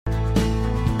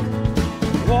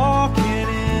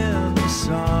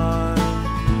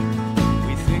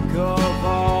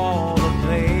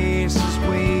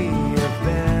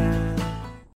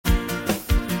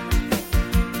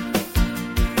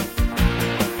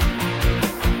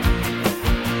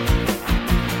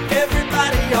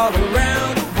all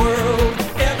around the world.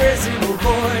 Every single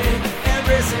boy,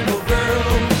 every single girl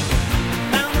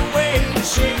found a way to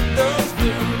shake those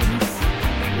blues,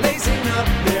 lacing up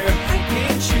their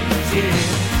hiking shoes, yeah.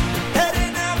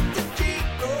 Heading up to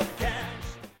Geocache.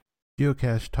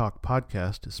 Geocache Talk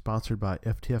podcast is sponsored by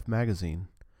FTF Magazine.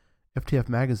 FTF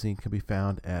Magazine can be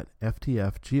found at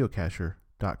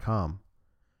ftfgeocacher.com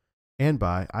and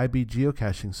by IB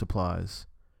Geocaching Supplies.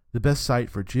 The best site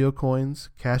for geocoins,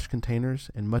 cache containers,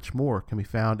 and much more can be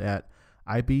found at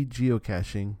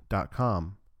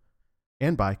ibgeocaching.com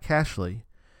and by Cachely.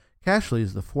 Cachely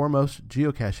is the foremost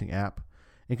geocaching app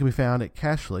and can be found at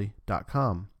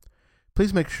cachely.com.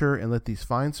 Please make sure and let these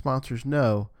fine sponsors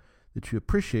know that you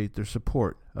appreciate their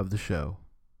support of the show.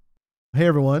 Hey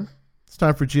everyone, it's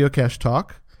time for Geocache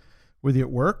Talk. Whether you're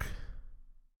at work,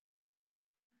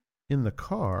 in the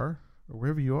car, or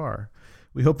wherever you are,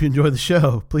 we hope you enjoy the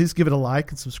show. Please give it a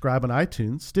like and subscribe on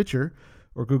iTunes, Stitcher,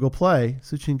 or Google Play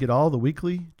so that you can get all the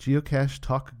weekly Geocache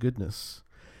Talk goodness.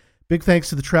 Big thanks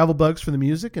to the Travel Bugs for the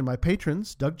music and my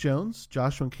patrons, Doug Jones,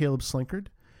 Joshua and Caleb Slinkard,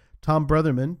 Tom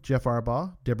Brotherman, Jeff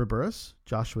Arbaugh, Deborah Burris,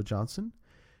 Joshua Johnson,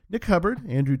 Nick Hubbard,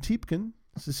 Andrew Tiepkin,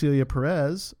 Cecilia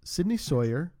Perez, Sydney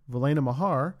Sawyer, Valena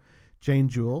Mahar, Jane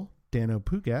Jewell, Dano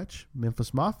Pugach,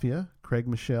 Memphis Mafia, Craig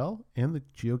Michelle, and the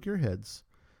GeoGearheads.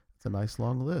 It's a nice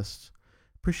long list.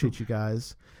 Appreciate you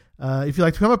guys. If you'd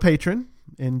like to become a patron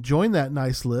and join that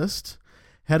nice list,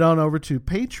 head on over to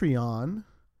Patreon,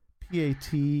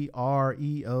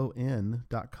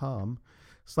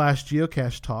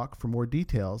 patreon.com/Geocache Talk for more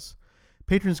details.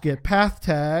 Patrons get path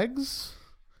tags,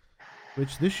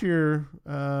 which this year,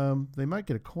 they might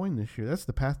get a coin this year. That's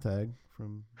the path tag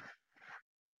from...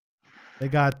 They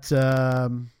got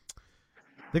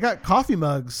coffee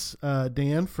mugs,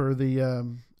 Dan, for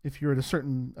the if you're at a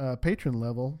certain patron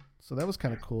level. So that was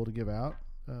kind of cool to give out.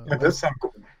 That does sound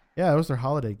cool. Yeah, it was their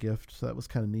holiday gift, so that was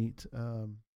kind of neat.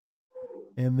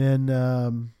 And then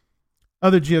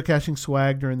other geocaching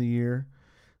swag during the year,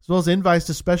 as well as invites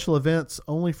to special events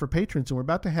only for patrons. And we're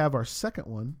about to have our second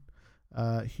one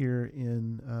here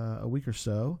in a week or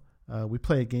so. We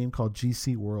play a game called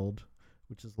GC World,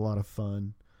 which is a lot of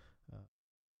fun.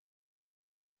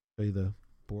 Show you the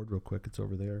board real quick. It's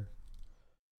over there.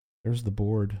 There's the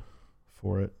board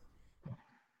for it.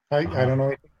 I don't know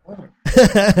anything about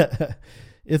it.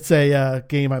 It's a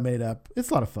game I made up. It's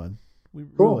a lot of fun. We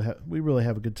Cool. really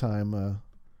have a good time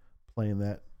playing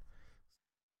that.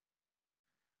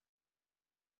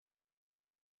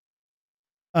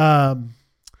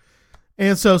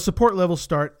 And so support levels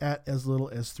start at as little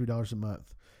as $3 a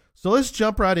month. So let's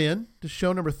jump right in to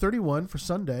show number 31 for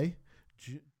Sunday,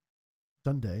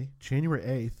 January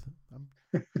 8th. I'm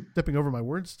stepping over my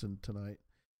words tonight.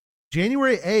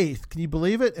 January 8th. Can you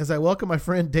believe it? As I welcome my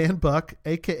friend Dan Buck,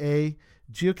 a.k.a.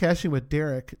 Geocaching with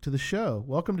Derek, to the show.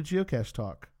 Welcome to Geocache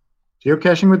Talk.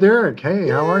 Geocaching with Derek. Hey,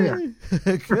 how are you?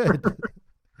 Good.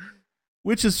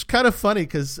 Which is kind of funny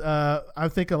because I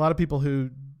think a lot of people who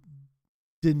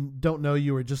don't know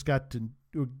you or just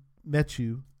met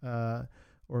you or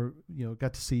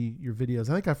got to see your videos.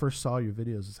 I think I first saw your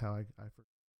videos is how I first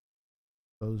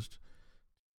exposed.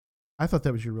 I thought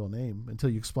that was your real name until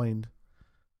you explained.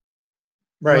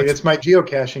 Right, it's my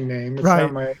geocaching name. It's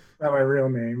right. not my real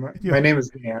name. Yeah. My name is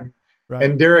Dan, right.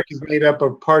 and Derek is made up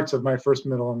of parts of my first,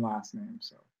 middle, and last name.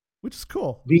 So, which is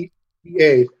cool.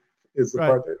 D-A is the right.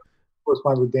 part that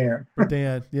corresponds with Dan. For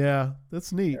Dan, yeah,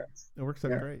 that's neat. Yes. It works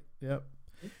out great. Yep.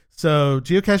 So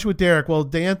Geocaching with Derek. Well,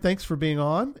 Dan, thanks for being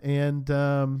on, and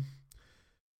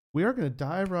we are going to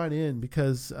dive right in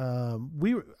because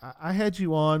I had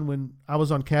you on when I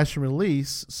was on Cache and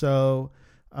Release, so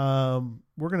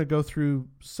we're going to go through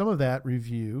some of that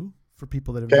review for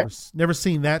people that have never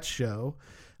seen that show.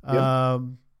 Yep.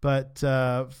 But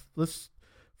let's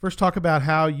first talk about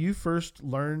how you first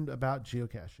learned about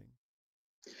geocaching.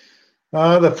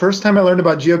 The first time I learned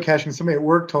about geocaching, somebody at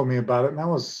work told me about it, and that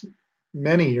was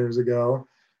many years ago.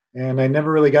 And I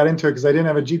never really got into it because I didn't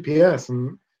have a GPS,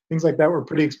 and things like that were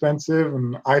pretty expensive,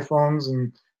 and iPhones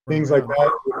and things like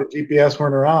that with the GPS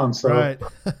weren't around. So right.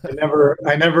 I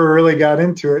never really got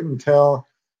into it until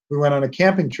we went on a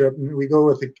camping trip. And we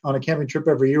go on a camping trip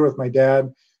every year with my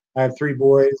dad. I have 3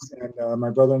 boys and my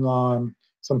brother-in-law, and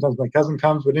sometimes my cousin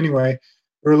comes. But anyway,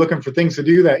 we were looking for things to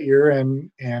do that year, and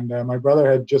my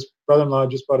brother-in-law just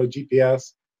bought a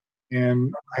GPS,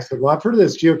 and I said, "Well, I've heard of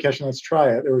this geocaching. Let's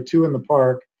try it." There were 2 in the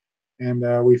park,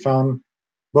 and we found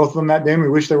both of them that day. And we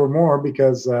wish there were more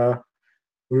because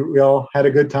we all had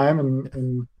a good time,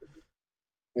 and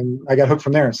I got hooked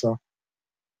from there. So,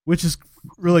 which is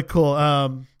really cool. I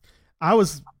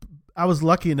was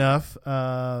lucky enough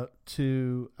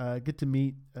to get to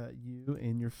meet you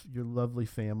and your lovely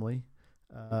family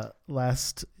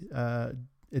last at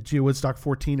Geo Woodstock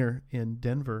 14er in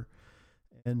Denver,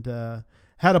 and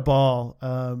had a ball.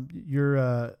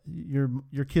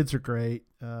 Your kids are great.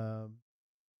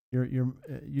 You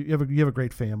have a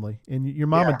great family, and your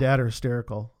mom and dad are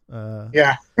hysterical.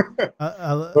 Yeah.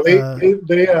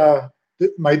 Well,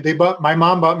 my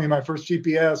mom bought me my first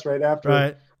GPS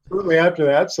shortly after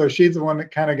that. So she's the one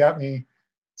that kind of got me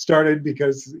started,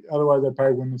 because otherwise I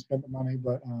probably wouldn't have spent the money.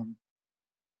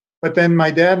 But then my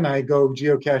dad and I go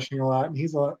geocaching a lot,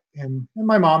 and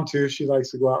my mom too. She likes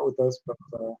to go out with us,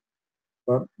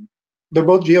 but they're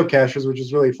both geocachers, which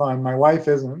is really fun. My wife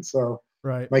isn't, so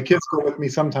my kids go with me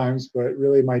sometimes, but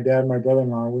really my dad and my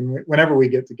brother-in-law, whenever we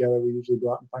get together, we usually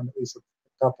go out and find at least a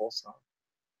couple. So.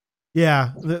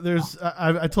 Yeah,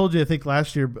 I told you, I think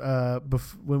last year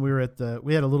when we were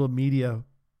we had a little media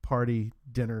party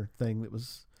dinner thing that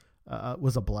was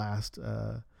a blast.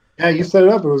 Yeah, you set it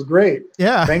up. It was great.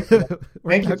 Yeah. Thank you for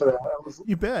that.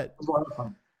 You bet. It was a lot of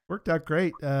fun. Worked out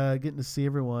great getting to see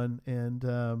everyone. And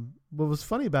what was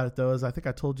funny about it, though, is I think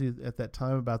I told you at that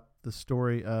time about the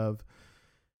story of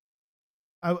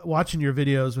watching your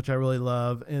videos, which I really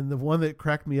love. And the one that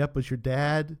cracked me up was your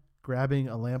dad grabbing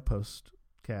a lamppost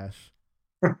cache.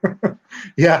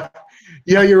 Yeah,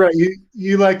 you're right.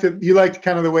 You liked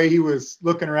kind of the way he was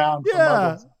looking around.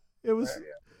 Yeah, it was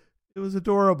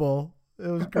adorable. It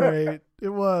was great. It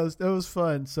was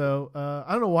fun. So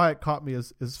I don't know why it caught me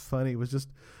as funny. It was just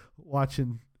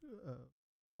watching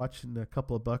a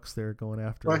couple of bucks there going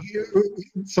after. Well,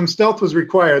 some stealth was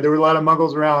required. There were a lot of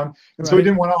muggles around, and so we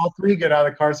didn't want all three get out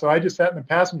of the car. So I just sat in the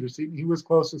passenger seat, and he was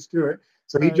closest to it.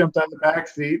 So he jumped out of the back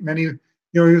seat, and then he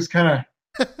was kind of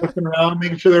looking around,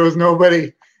 making sure there was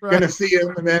nobody going to see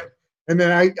him, and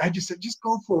then I just said, just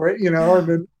go for it,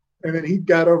 and then he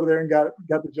got over there and got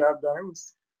the job done.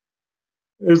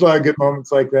 There's a lot of good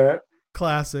moments like that.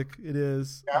 Classic, it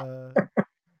is. Yeah.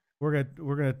 We'll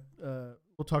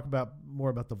talk more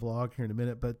about the vlog here in a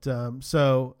minute, but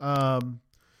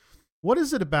what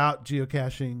is it about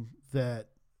geocaching that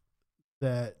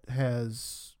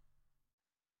has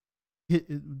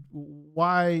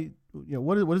why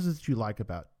what is it that you like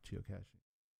about geocaching?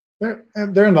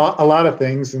 There are a lot of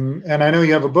things, and I know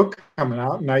you have a book coming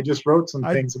out, and I just wrote some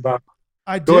things about.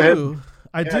 I do.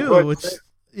 You're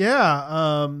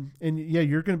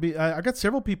going to be. I got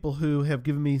several people who have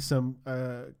given me some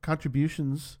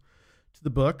contributions to the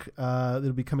book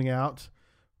that'll be coming out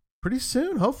pretty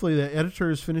soon. Hopefully, the editor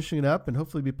is finishing it up, and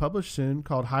hopefully be published soon.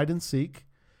 Called Hide and Seek: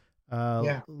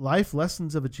 Life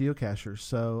Lessons of a Geocacher.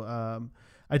 So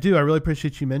I really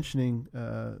appreciate you mentioning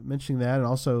that, and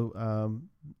also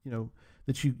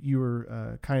that you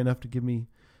were kind enough to give me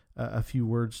a few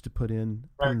words to put in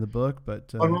the book.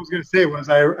 But what I was going to say was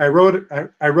I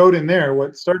wrote in there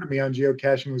what started me on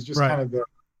geocaching was just kind of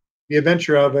the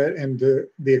adventure of it, and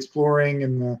the exploring,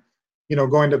 and the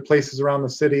going to places around the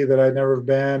city that I'd never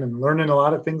been, and learning a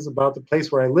lot of things about the place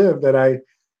where I live that I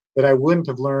wouldn't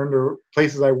have learned, or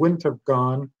places I wouldn't have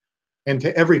gone, and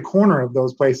to every corner of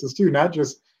those places too, not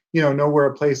just know where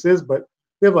a place is, but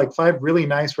we have like 5 really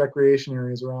nice recreation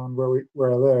areas around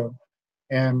where I live,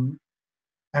 and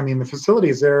I mean the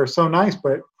facilities there are so nice,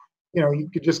 but you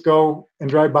could just go and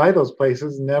drive by those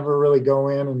places and never really go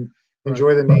in and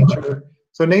enjoy the nature.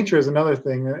 So nature is another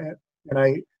thing, and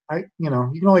I you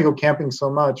can only go camping so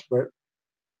much,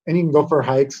 and you can go for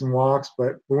hikes and walks,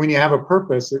 but when you have a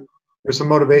purpose, there's some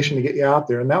motivation to get you out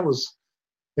there. And that was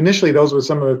initially, those were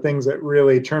some of the things that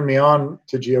really turned me on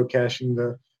to geocaching,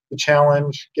 the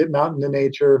challenge, getting out into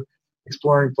nature,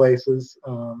 exploring places.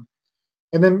 And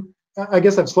then I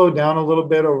guess I've slowed down a little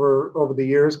bit over the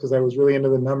years, because I was really into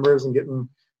the numbers and getting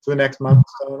to the next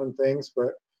milestone and things.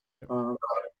 But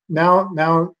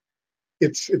now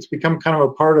it's become kind of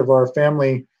a part of our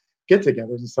family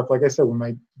get-togethers and stuff. Like I said, when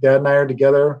my dad and I are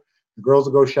together, the girls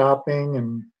will go shopping,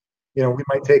 and we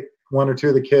might take 1 or 2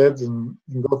 of the kids and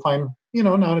go find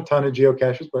not a ton of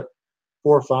geocaches, but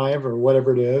 4 or 5 or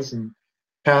whatever it is, and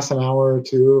pass an hour or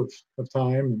 2 of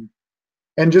time,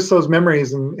 and just those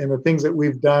memories and the things that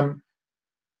we've done.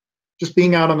 Just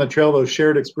being out on the trail, those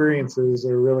shared experiences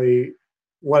are really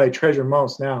what I treasure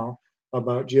most now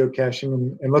about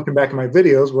geocaching, and looking back at my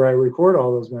videos where I record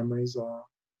all those memories.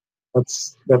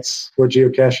 That's what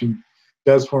geocaching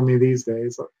does for me these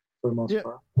days, for the most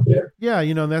part. Yeah,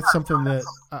 and that's something that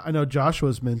I know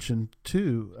Joshua's mentioned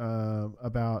too,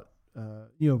 about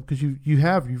because you've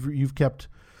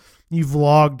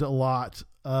vlogged a lot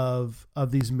of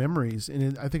these memories,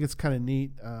 and I think it's kind of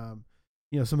neat.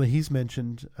 Something he's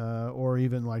mentioned, or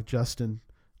even like Justin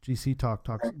GC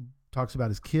talks about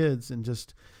his kids, and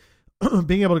just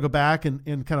being able to go back and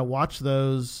kind of watch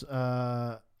those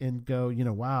and go,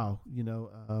 wow,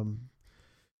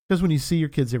 because when you see your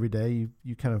kids every day,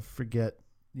 you kind of forget,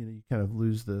 you kind of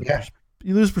lose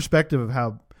you lose perspective of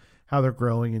how they're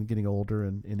growing and getting older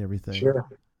and everything. Sure.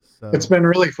 So, it's been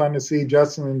really fun to see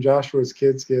Justin and Joshua's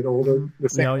kids get older. The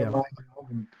same Yeah, way yeah. mine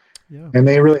have, yeah, and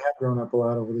they really have grown up a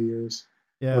lot over the years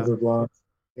yeah, of their vlogs.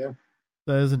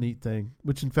 that is a neat thing.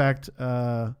 Which, in fact,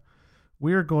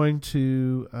 we are going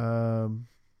to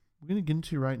get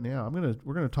into right now.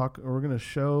 We're gonna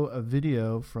show a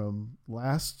video from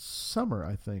last summer.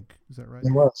 I think, is that right?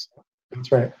 It was.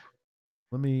 That's right.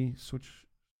 Let me switch.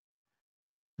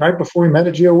 Right before we met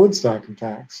at Geo Woodstock, in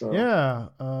fact. So Yeah.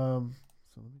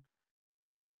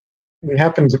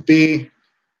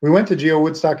 we went to Geo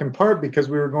Woodstock in part because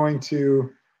we were going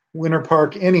to Winter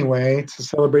Park anyway to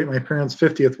celebrate my parents'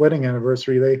 50th wedding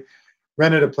anniversary. They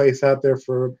rented a place out there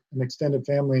for an extended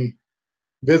family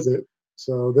visit.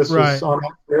 So this was on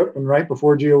that trip and right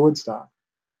before Geo Woodstock.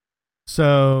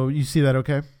 So you see that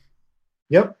okay?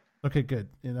 Yep. Okay, good.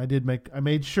 And I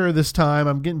made sure this time,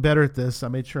 I'm getting better at this. I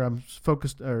made sure I'm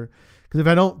focused, because if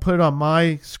I don't put it on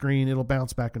my screen, it'll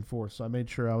bounce back and forth. So I made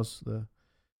sure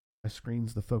my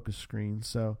screen's the focus screen.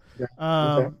 So Yeah.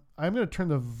 Okay. I'm going to turn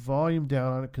the volume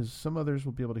down on it because some others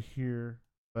will be able to hear,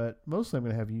 but mostly I'm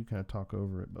going to have you kind of talk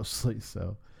over it mostly.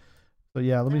 So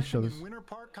yeah, let me show this. Winter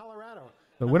Park, Colorado.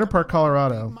 So Winter Park,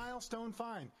 Colorado. Milestone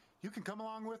find. You can come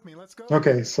along with me. Let's go.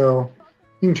 Okay, so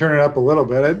you can turn it up a little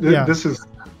bit. Yeah. This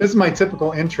is my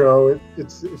typical intro.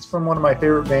 It's from one of my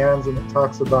favorite bands, and it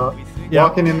talks about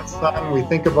walking in the sun. We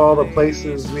think of all the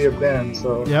places we have been.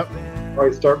 So Yep. I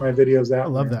always start my videos out. I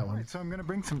love there. that one. So I'm going to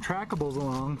bring some trackables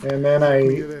along. And then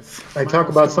I talk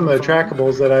about some of the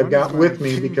trackables that I've got with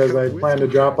me because I plan to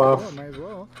drop off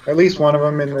at least one of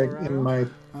them in my.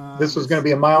 This was going to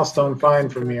be a milestone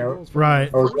find for me. Right.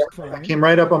 I came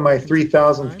right up on my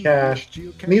 3,000th cache.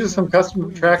 And these are some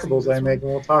custom trackables I make,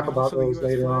 and we'll talk about those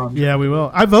later on. Yeah, we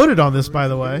will. I voted on this, by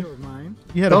the way.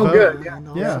 You had a vote. Good.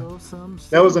 Yeah.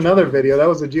 That was another video. That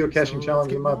was a geocaching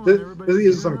challenge of the month.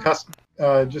 These are some custom,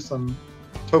 just some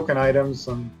token items,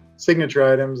 some signature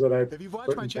items that I If you've watched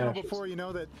put my in channel caches. before, you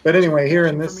know that. But anyway, here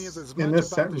in this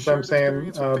sentence, I'm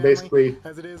saying basically,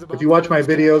 if you watch my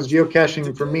videos,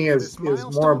 geocaching for me is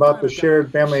more about the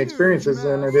shared family experiences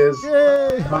than it is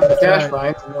about the cache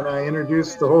finds. And then I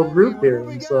introduce the whole group here,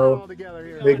 and so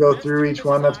they go through each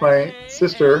one. That's my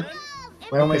sister,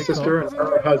 my only sister, and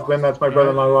her husband. That's my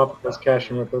brother-in-law who often does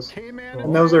caching with us.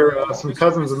 And those are some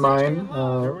cousins of mine,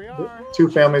 two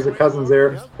families of cousins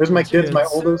there. There's my kids, my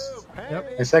oldest,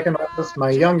 my second oldest, my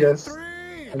youngest,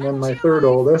 and then my third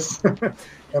oldest,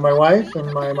 and my wife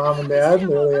and my mom and dad.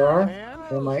 There they are.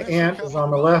 And my aunt is on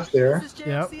the left there.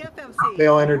 Yep. They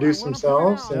all introduce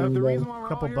themselves, and A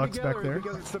couple bucks back there.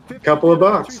 a couple of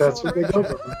bucks. That's what they go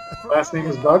for. Last name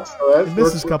is Bucks. So that And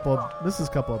this is works.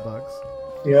 couple of bucks.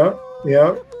 Yeah.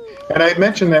 And I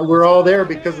mentioned that we're all there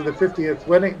because of the 50th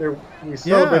wedding. We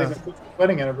celebrated the 50th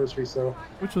wedding anniversary, so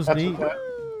Which was that's neat. what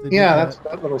They did that's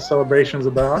what that little celebration's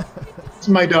about. It's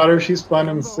my daughter. She's fun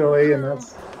and silly, and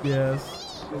that's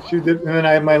Yes. she did. And then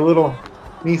I have my little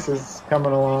nieces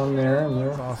coming along there, and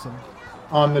That's they're awesome.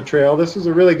 on the trail. This was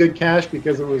a really good cache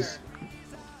because it was,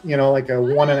 like a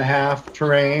 1.5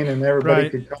 terrain, and everybody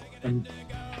Right. could come. And,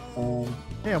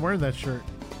 Yeah, I'm wearing that shirt.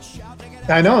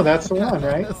 I know that's the one,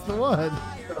 right? That's the one.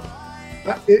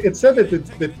 It said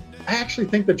that I actually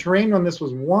think the terrain on this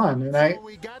was 1, and I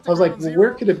was like, well,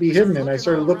 where could it be hidden? And I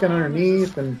started looking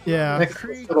underneath, and Yeah. next to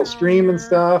this little stream and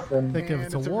stuff, and Think if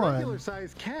it's a one.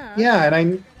 yeah,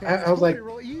 and I was like,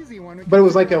 but it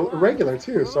was like a regular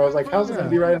too. So I was like, how's it going to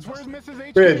be right on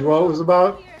this bridge? Well, it was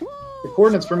about the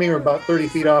coordinates for me were about 30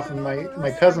 feet off, and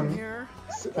my cousin's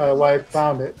wife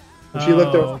found it. And she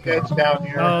looked over the edge down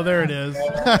here. Oh, there it is.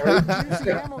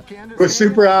 It was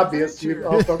super obvious. You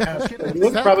also kind of it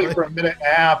looked probably for a minute and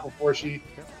a half before she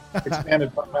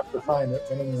expanded far enough to find it.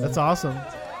 But anyway. That's awesome.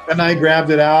 Then I grabbed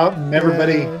it out, and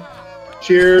everybody Yeah.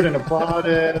 cheered and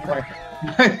applauded.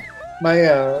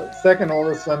 My second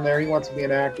oldest son there, he wants to be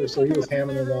an actor, so he was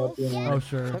hamming it up, Oh,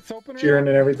 sure. cheering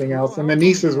and everything else. And the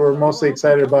nieces were mostly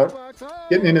excited about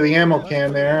getting into the ammo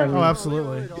can there and Oh,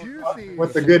 absolutely.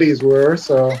 what the goodies were.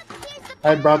 So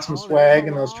I brought some swag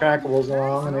and those trackables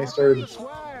along, and they started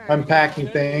unpacking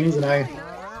things, and I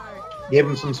gave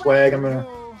them some swag.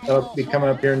 I'll be coming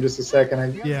up here in just a second.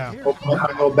 I Yeah. open up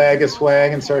my little bag of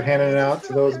swag and start handing it out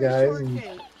to those guys, and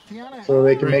so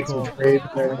they can Very make some cool. trade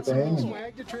and everything. And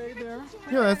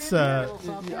Yeah, that's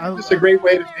it's a great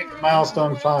way to make a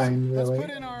milestone find, really.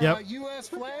 Yep.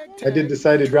 I did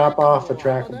decide to drop off a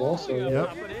trackable, so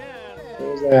Yep.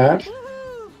 there's that.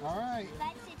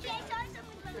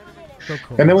 So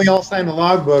cool. And then we all signed the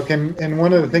logbook. And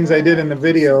one of the things I did in the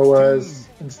video was,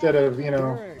 instead of,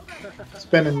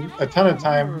 spending a ton of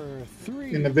time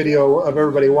in the video of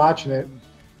everybody watching it,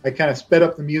 I kind of sped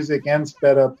up the music and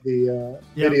sped up the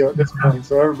video at this point.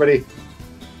 So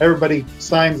everybody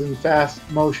signs in fast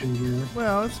motion here.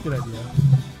 Well, that's a good idea.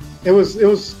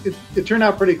 It turned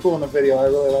out pretty cool in the video. I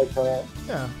really liked how that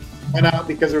went out,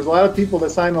 because there's a lot of people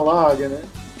that signed the log, and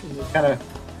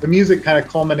the music kind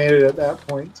of culminated at that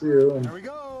point too. And There we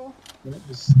go. it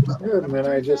was good. And then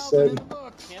I just said,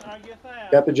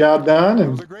 got the job done, It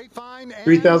was and a great find.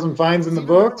 3,000 finds in the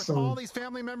books. All And these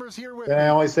family members here with then I me.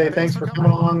 always say thanks for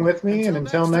coming along with me, and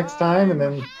until next time. And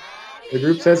then the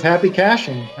group says happy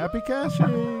caching, Happy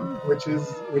caching. which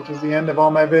is the end of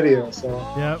all my videos. So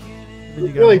Yep. Then you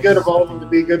it's got- really good of all of them to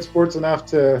be good sports enough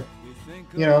to,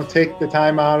 take the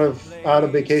time out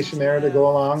of vacation there to go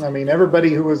along. I mean,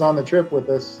 everybody who was on the trip with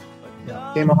us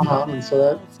came along, and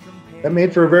so that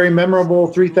made for a very memorable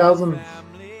 3,000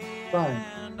 find.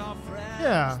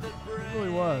 Yeah, it really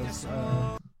was.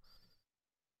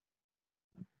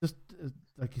 Just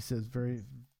like you said, it's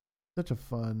such a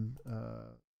fun.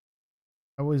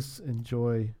 I always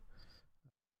enjoy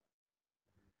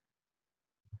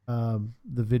the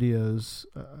videos.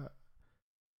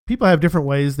 People have different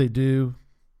ways they do.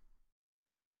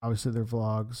 Obviously, their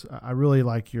vlogs. I really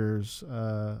like yours.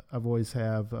 I've always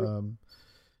have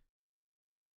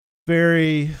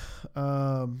very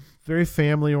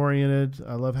family oriented.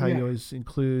 I love how you always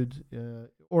include, I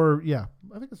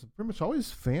think it's pretty much always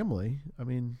family. I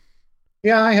mean,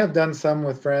 Yeah, I have done some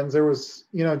with friends. There was,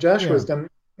 Joshua's done,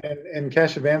 and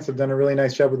Cash Advance have done a really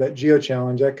nice job with that Geo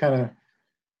Challenge. That kind of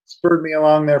spurred me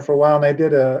along there for a while, and I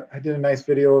did a nice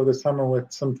video over the summer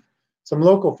with some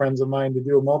local friends of mine to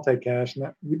do a multi-cache,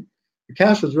 and the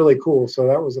cache was really cool. So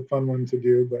that was a fun one to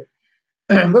do. But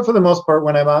but for the most part,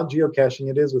 when I'm out geocaching,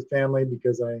 it is with family,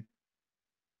 because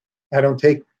I don't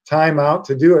take time out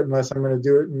to do it unless I'm going to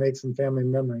do it and make some family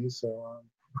memories. So.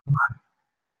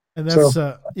 And that's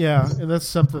and that's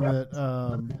something that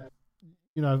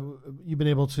you've been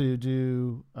able to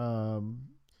do.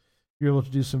 You're able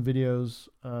to do some videos,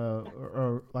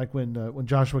 or like when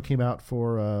Joshua came out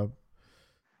for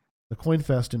the Coin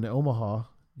Fest in Omaha.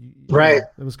 Right.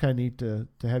 It was kind of neat to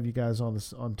have you guys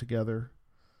on together.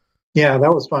 Yeah,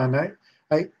 that was fun.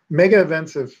 I mega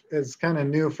events is kind of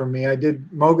new for me. I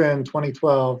did Moga in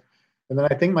 2012, and then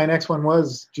I think my next one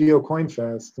was Geo Coin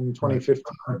Fest in 2015.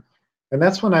 Right. And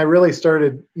that's when I really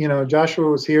started, Joshua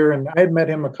was here, and I had met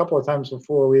him a couple of times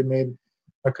before. We had made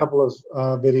a couple of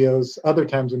videos other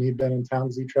times when he'd been in town,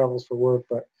 because he travels for work.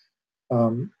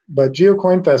 But Geo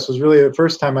Coin Fest was really the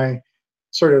first time I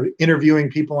started interviewing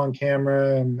people on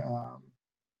camera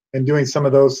and doing some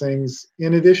of those things,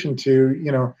 in addition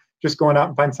to, just going out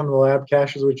and find some of the lab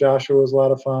caches with Joshua was a lot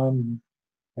of fun.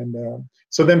 And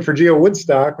so then for Geo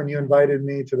Woodstock, when you invited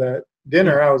me to that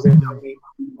dinner, I was able to meet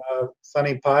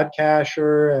Sonny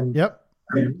Podcacher and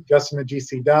Justin the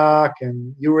GC Doc,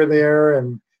 and you were there,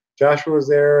 and Joshua was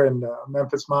there, and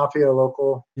Memphis Mafia, a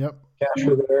local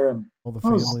cacher there, and all the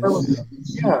families.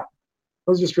 It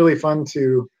was just really fun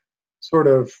to sort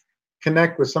of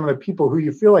connect with some of the people who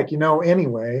you feel like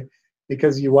anyway,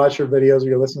 because you watch their videos or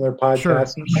you listen to their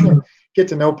podcasts, and you get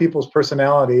to know people's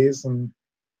personalities, and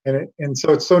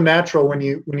so it's so natural when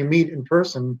you meet in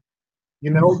person.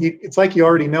 It's like you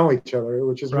already know each other,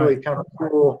 which is really kind of a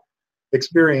cool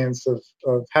experience of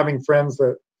having friends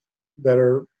that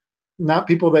are not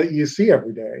people that you see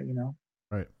every day,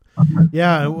 Right.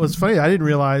 Yeah, it was funny. I didn't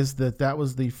realize that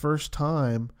was the first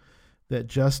time that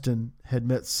Justin had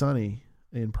met Sonny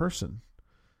in person.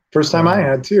 First time I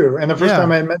had too, and the first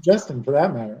time I had met Justin, for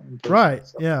that matter. Person, right.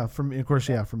 So. Yeah. For me, it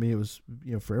was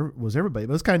was everybody.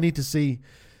 But it was kind of neat to see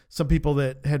some people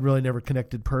that had really never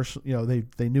connected personally.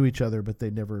 They knew each other, but they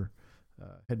never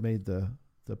had made the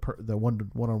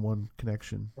one-on-one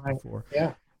connection before.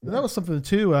 Yeah. And that was something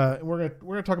too. We're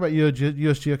gonna talk about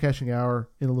US Geocaching Hour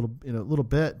in a little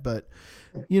bit, but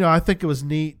I think it was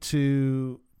neat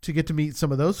to get to meet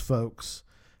some of those folks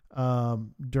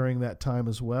during that time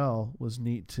as well. Was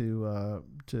neat we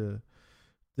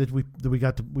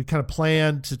kind of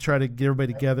planned to try to get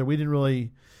everybody together. We didn't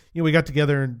really, we got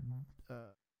together and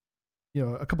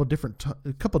a couple different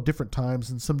times,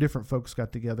 and some different folks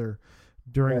got together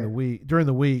during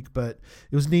the week, but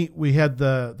it was neat. They had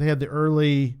the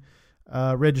early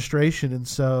registration, and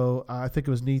so I think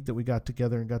it was neat that we got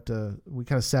together and we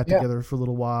kind of sat together for a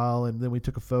little while, and then we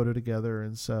took a photo together,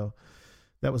 and so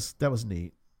that was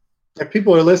neat. If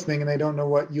people are listening and they don't know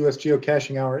what US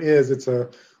Geocaching Hour is, it's a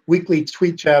weekly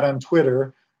tweet chat on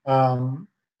Twitter.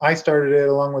 I started it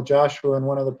along with Joshua and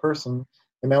one other person,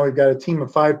 and now we've got a team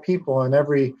of 5 people. And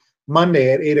every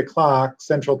Monday at 8 o'clock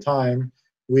Central Time,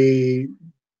 we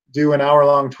do an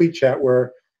hour-long tweet chat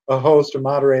where a host or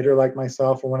moderator like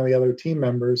myself or one of the other team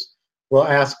members will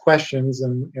ask questions,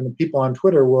 and the people on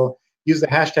Twitter will use the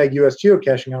hashtag US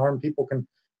Geocaching Hour, and people can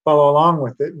follow along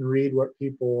with it and read what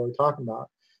people are talking about.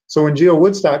 So when Geo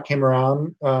Woodstock came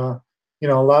around, a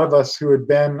lot of us who had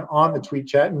been on the tweet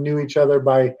chat and knew each other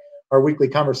by our weekly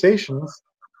conversations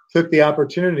took the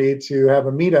opportunity to have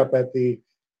a meetup at the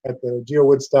Geo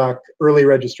Woodstock early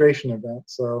registration event.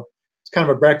 So it's kind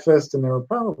of a breakfast, and there were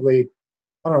probably,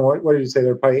 I don't know, what did you say?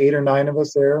 There were probably 8 or 9 of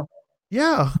us there.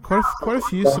 Yeah, quite a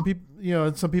few. Some people,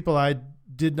 and some people I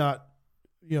did not,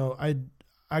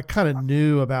 I kind of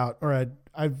knew about, or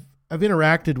I've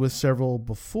interacted with several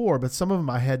before, but some of them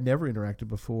I had never interacted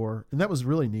before, and that was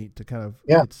really neat to kind of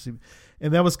get to see.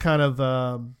 And that was kind of,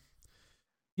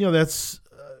 that's,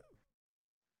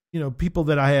 people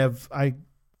that I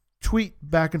tweet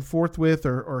back and forth with,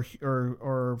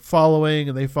 or following,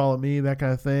 and they follow me, that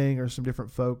kind of thing, or some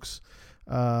different folks.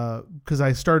 Because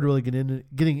I started really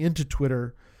getting into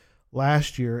Twitter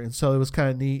last year, and so it was kind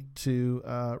of neat to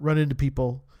run into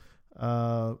people,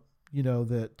 that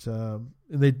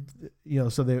and they,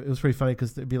 so it was pretty funny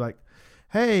because they'd be like,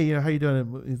 "Hey, how you doing?"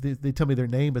 And they tell me their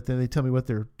name, but then they tell me what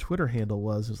their Twitter handle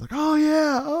was. It was like, "Oh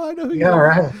yeah, I know who you are."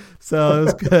 Right. So it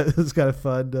was good. It was kind of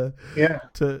fun to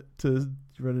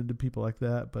run into people like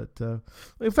that. But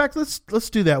in fact, let's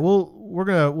do that. We'll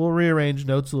rearrange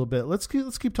notes a little bit. Let's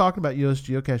keep talking about US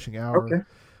Geocaching Hour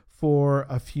for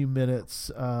a few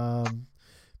minutes,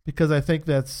 because I think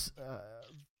that's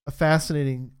a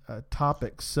fascinating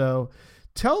topic. So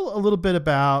tell a little bit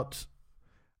about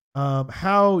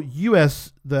how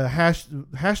the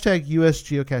hashtag US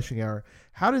Geocaching Hour,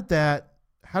 how did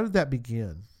that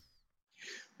begin?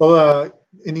 Well,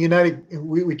 in the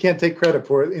we can't take credit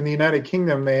for it. In the United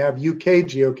Kingdom, they have UK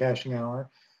Geocaching Hour,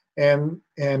 and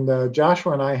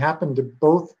Joshua and I happened to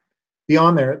both be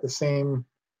on there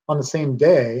on the same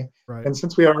day. Right. And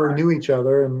since we already knew each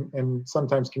other and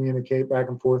sometimes communicate back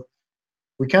and forth,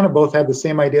 we kind of both had the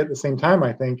same idea at the same time,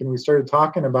 I think, and we started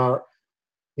talking about,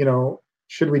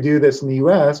 should we do this in the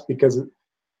U.S. because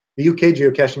the UK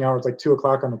Geocaching Hour is like 2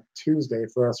 o'clock on a Tuesday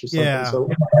for us or something. Yeah. So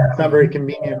it's not very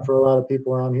convenient for a lot of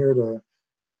people around here to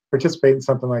participate in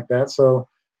something like that. So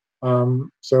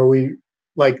we,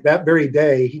 like that very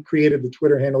day, he created the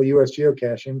Twitter handle US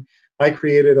Geocaching. I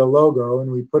created a logo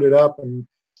and we put it up, and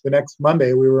the next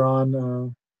Monday we were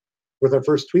on with our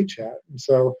first tweet chat. And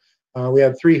so we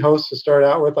had 3 hosts to start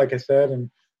out with, like I said,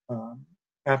 and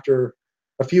after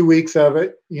a few weeks of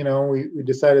it, we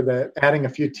decided that adding a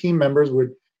few team members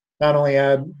would not only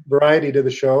add variety to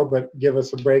the show, but give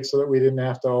us a break so that we didn't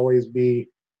have to always be,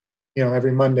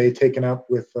 every Monday taken up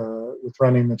with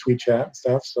running the tweet chat and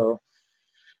stuff. So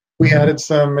we added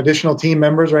some additional team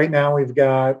members. Right now we've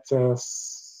got 6,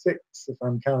 if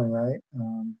I'm counting right.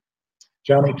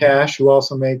 Johnny Cash, who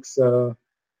also makes YouTube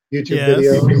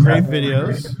videos. Great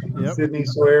videos. Yep. Sydney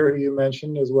Sawyer, who you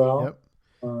mentioned as well. Yep.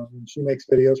 She makes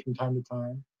videos from time to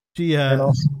time. And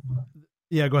also,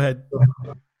 yeah, go ahead.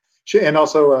 And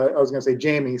also, I was going to say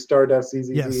Jamie, Stardust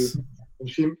ZZZ. Yes. And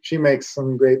she makes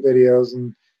some great videos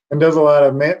and does a lot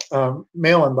of mail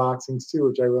unboxings too,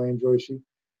 which I really enjoy. She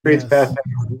creates paths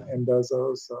and does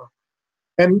those. So,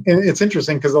 and it's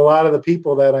interesting because a lot of the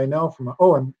people that I know from,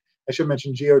 and I should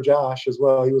mention Geo Josh as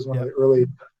well. He was one of the early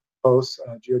hosts,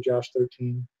 Geo Josh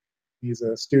 13. He's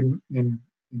a student in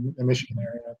the Michigan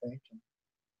area, I think.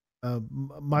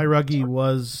 My Ruggie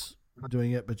was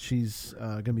doing it, but she's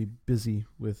going to be busy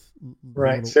with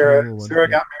Sarah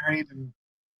got married and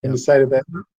decided that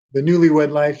the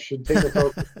newlywed life should take a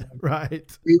focus.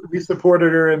 Right. We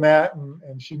supported her in that,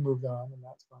 and she moved on, and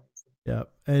that's fine. So. Yeah.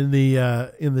 And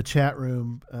in the chat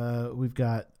room, we've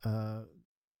got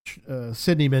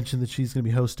Sydney mentioned that she's going to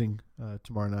be hosting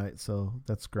tomorrow night, so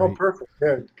that's great. Oh, perfect.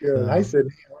 Good. Hi,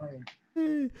 Sydney. How are you?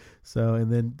 So,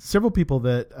 and then several people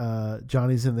that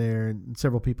Johnny's in there, and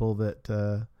several people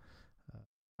that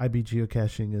IB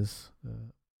Geocaching is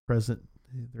present.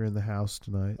 They're in the house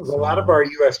tonight. There's a lot of our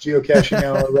US Geocaching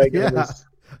Hour regulars. Yeah.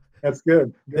 That's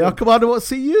good. They'll come on to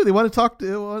see you. They want to talk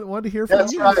to, want to hear from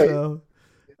That's you. Right. So,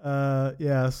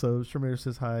 So Shermander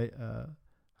says hi.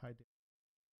 Hi.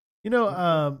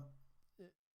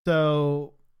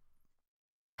 So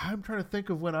I'm trying to think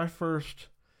of when I first.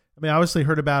 I mean, I obviously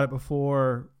heard about it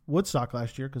before Woodstock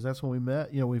last year because that's when we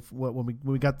met. When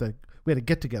we had a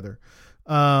get together.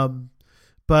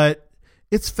 But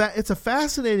it's a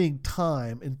fascinating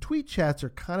time, and tweet chats are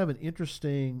kind of an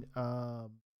interesting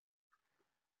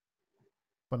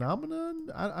phenomenon.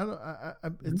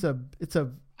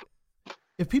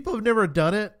 if people have never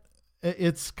done it,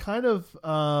 it's kind of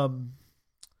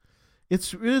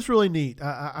it is really neat.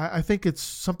 I think it's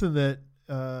something that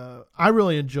I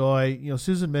really enjoy.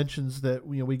 Susan mentions that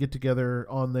we get together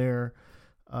on there,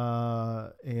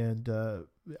 and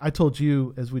I told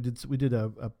you as we did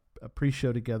a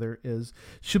pre-show together is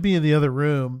she'll be in the other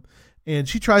room, and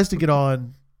she tries to get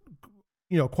on,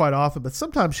 quite often, but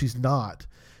sometimes she's not.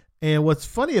 And what's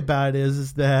funny about it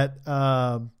is that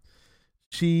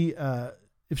she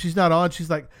if she's not on, she's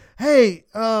like, "Hey,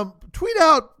 tweet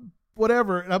out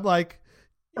whatever," and I'm like,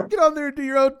 "Get on there and do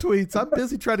your own tweets. I'm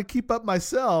busy trying to keep up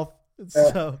myself."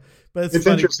 So, but it's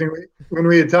funny. Interesting. When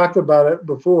we had talked about it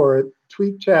before,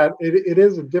 tweet chat, it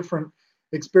is a different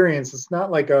experience. It's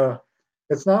not like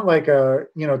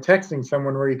texting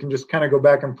someone where you can just kind of go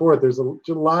back and forth. There's a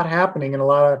lot happening and a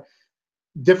lot of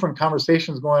different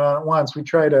conversations going on at once. We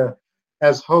try to,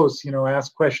 as hosts,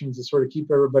 ask questions to sort of keep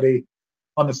everybody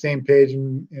on the same page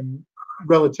and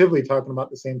relatively talking about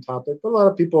the same topic. But a lot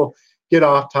of people get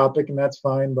off topic, and that's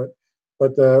fine. But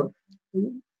I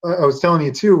was telling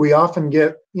you too, we often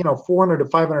get 400 to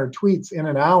 500 tweets in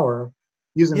an hour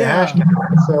using the hashtag.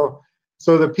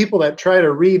 So the people that try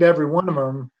to read every one of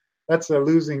them, that's a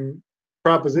losing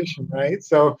proposition, right?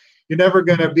 So you're never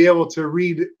going to be able to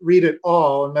read it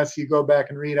all unless you go back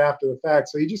and read after the fact.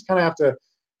 So you just kind of have to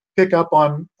pick up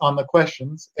on the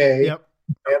questions,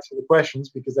 answer the questions,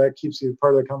 because that keeps you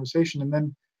part of the conversation, and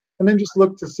then just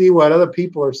look to see what other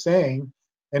people are saying,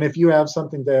 and if you have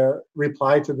something to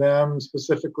reply to them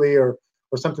specifically or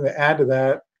something to add to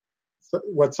that,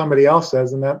 what somebody else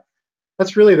says, and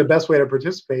that's really the best way to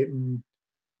participate. And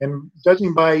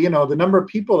judging by, the number of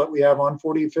people that we have on,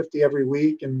 40, 50 every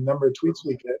week, and the number of tweets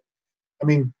we get, I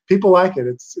mean, people like it.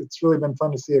 It's really been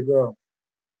fun to see it grow.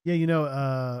 Yeah,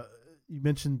 you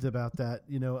mentioned about that.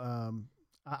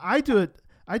 I do it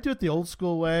the old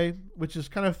school way, which is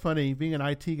kind of funny. Being an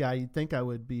IT guy, you'd think I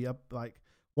would be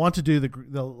want to do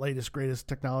the latest, greatest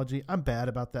technology. I'm bad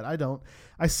about that. I don't.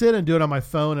 I sit and do it on my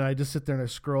phone, and I just sit there and I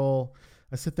scroll.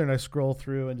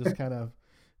 Through and just kind of,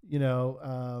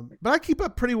 but I keep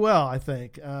up pretty well, I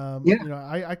think.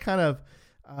 I kind of,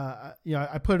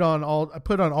 I put on all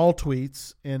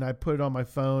tweets, and I put it on my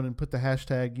phone and put the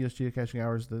hashtag US Geocaching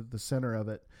Hours the center of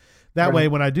it. That way,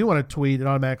 when I do want to tweet, it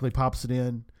automatically pops it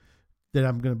in that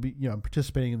I'm going to be, I'm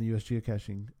participating in the US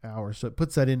Geocaching Hour. So it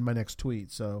puts that in my next tweet.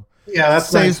 So yeah,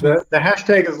 that's nice. The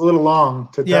hashtag is a little long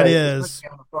to type. Yeah, it is.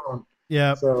 On the phone.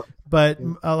 Yeah. So, but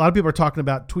a lot of people are talking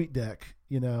about TweetDeck,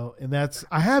 and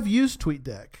I have used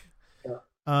TweetDeck. Yeah.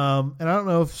 And I don't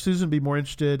know if Susan would be more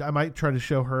interested. I might try to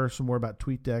show her some more about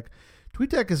TweetDeck.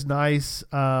 TweetDeck is nice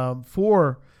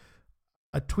for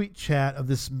a tweet chat of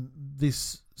this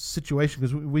situation,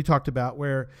 because we talked about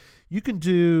where you can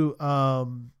do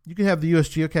you can have the US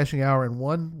Geocaching Hour in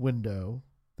one window,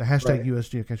 the hashtag US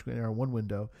Geocaching Hour in one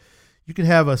window. You can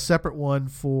have a separate one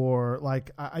for,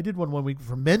 like, I did one week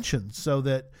for mentions, so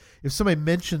that if somebody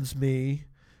mentions me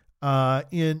I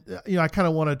kind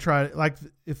of want to try, like,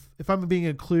 if I'm being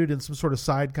included in some sort of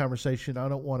side conversation, I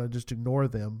don't want to just ignore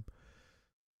them.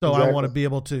 So exactly. I want to be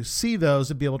able to see those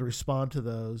and be able to respond to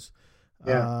those.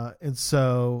 Yeah. And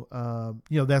so,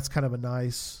 that's kind of a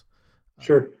nice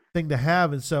thing to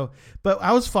have. And so, but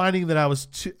I was finding that I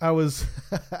was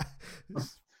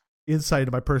insight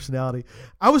into my personality.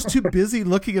 I was too busy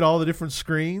looking at all the different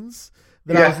screens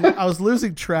that I was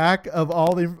losing track of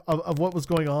all of what was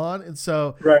going on. And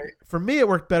so for me, it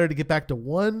worked better to get back to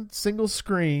one single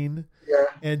screen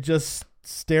and just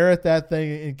stare at that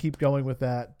thing and keep going with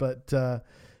that. But,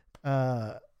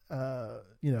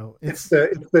 it's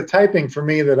the typing for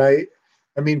me that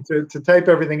I mean, to type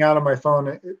everything out on my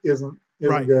phone isn't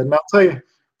good. And I'll tell you,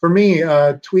 for me,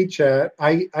 tweet chat,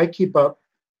 I keep up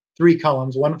 3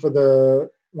 columns, one for the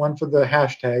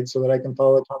hashtag so that I can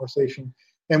follow the conversation,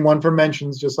 and one for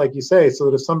mentions, just like you say, so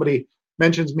that if somebody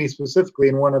mentions me specifically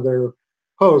in one of their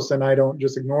posts and I don't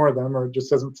just ignore them, or it just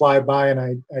doesn't fly by and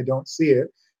I don't see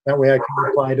it, that way I can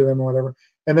reply to them or whatever.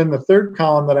 And then the third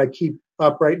column that I keep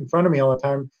up right in front of me all the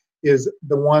time is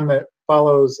the one that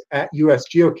follows at US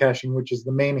Geocaching, which is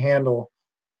the main handle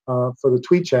for the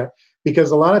tweet chat,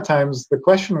 because a lot of times the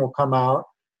question will come out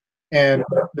and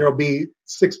there'll be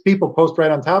 6 people post right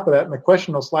on top of that, and the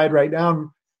question will slide right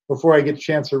down before I get a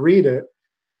chance to read it.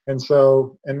 And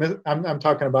so, I'm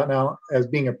talking about now as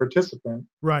being a participant.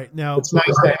 Right. Now, it's nice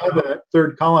to have that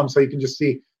third column so you can just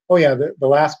see, oh yeah, the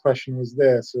last question was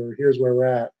this, or here's where we're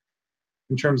at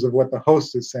in terms of what the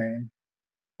host is saying.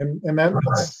 And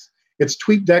it's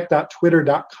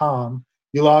tweetdeck.twitter.com.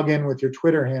 You log in with your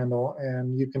Twitter handle,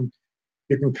 and you can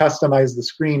customize the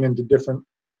screen into different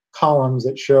columns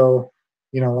that show,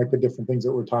 like the different things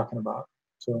that we're talking about.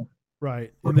 So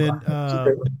Right. And then it's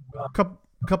a great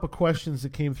a couple questions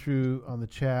that came through on the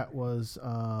chat was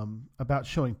about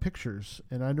showing pictures,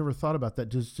 and I never thought about that.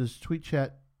 Does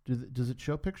TweetChat does it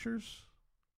show pictures?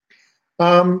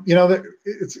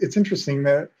 It's interesting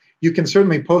that you can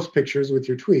certainly post pictures with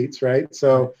your tweets, right?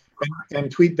 So,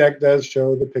 and TweetDeck does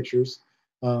show the pictures.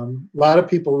 A lot of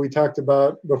people we talked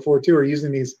about before too are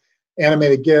using these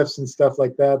animated GIFs and stuff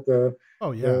like that. The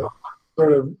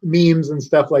sort of memes and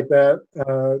stuff like that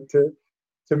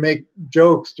to make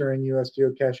jokes during U.S.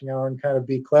 geocaching hour and kind of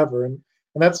be clever, and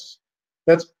that's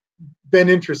been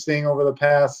interesting over the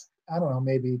past, I don't know,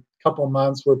 maybe couple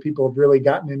months, where people have really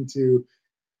gotten into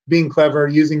being clever,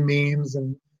 using memes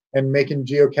and making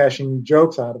geocaching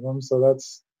jokes out of them. So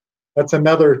that's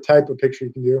another type of picture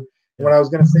you can do. Yeah. What I was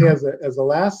going to say as a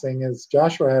last thing is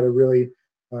Joshua had a really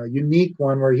unique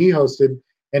one where he hosted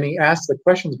and he asked the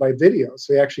questions by video.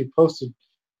 So he actually posted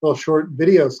little short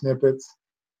video snippets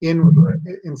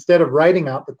instead of writing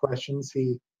out the questions.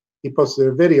 He posted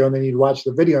a video, and then you'd watch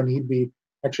the video and he'd be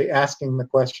actually asking the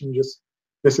question just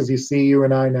as you see you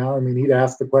and I now. I mean, he'd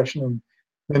ask the question, and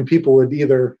then people would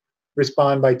either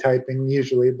respond by typing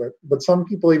usually, but some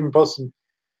people even posted.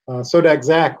 Sodak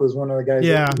Zach was one of the guys.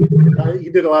 Yeah, he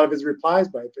did a lot of his replies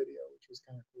by video, which was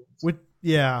kind of cool.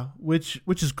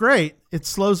 Which is great. It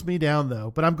slows me down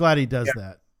though, but I'm glad he does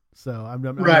that. So I'm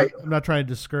not trying to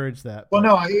discourage that. Well,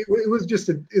 no, it was just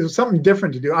it was something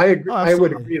different to do. I agree. I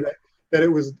would agree that it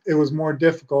was more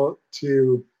difficult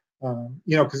to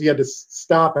because you had to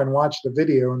stop and watch the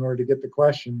video in order to get the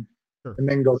question, sure, and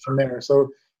then go from there. So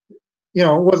it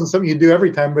wasn't something you do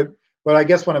every time, but I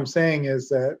guess what I'm saying is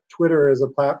that Twitter is a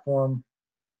platform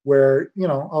where a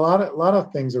lot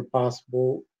of things are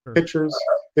possible, sure, pictures,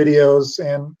 videos,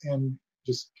 and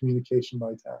just communication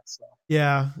by text. So.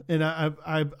 Yeah, and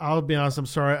I'll be honest. I'm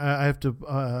sorry. I have to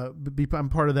I'm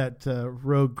part of that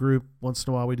rogue group. Once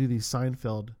in a while, we do these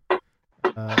Seinfeld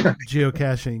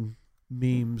geocaching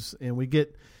memes, and we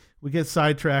get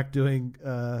sidetracked doing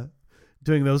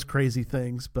those crazy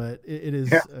things. But it is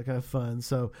kind of fun.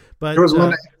 So, but there was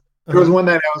one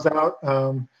that I was out,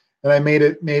 and I made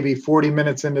it maybe 40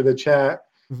 minutes into the chat,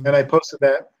 mm-hmm, and I posted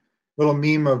that little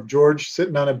meme of George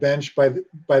sitting on a bench by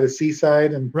the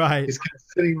seaside, and he's kind of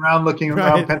sitting around looking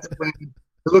around Pennsylvania.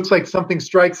 It looks like something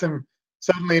strikes him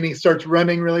suddenly, and he starts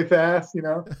running really fast.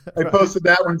 I posted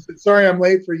that one. Said, "Sorry, I'm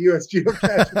late for US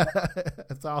geocaching."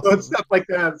 That's awesome. So it's stuff like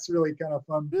that. It's really kind of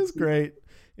fun. It's great.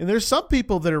 And there's some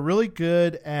people that are really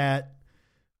good at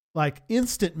like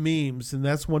instant memes, and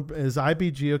that's one is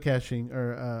IB geocaching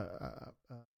or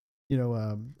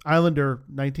Islander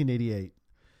 1988.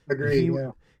 Agreed.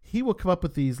 He will come up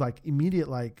with these like immediate,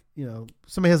 like,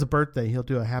 somebody has a birthday, he'll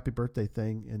do a happy birthday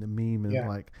thing in a meme, and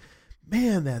like,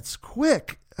 man, that's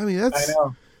quick. I mean, I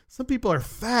know. Some people are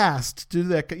fast to do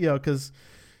that, because,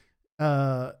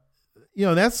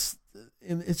 that's,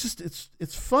 and it's just,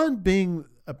 it's fun being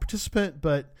a participant,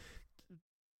 but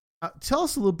tell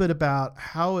us a little bit about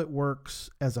how it works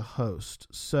as a host.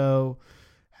 So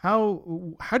how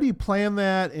do you plan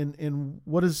that, and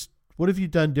what have you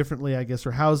done differently, I guess,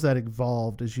 or how's that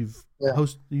evolved as you've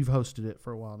hosted it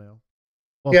for a while now?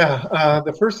 Well,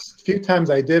 the first few times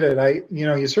I did it,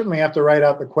 you certainly have to write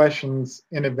out the questions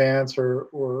in advance,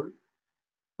 or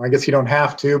I guess you don't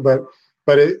have to, but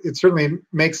it certainly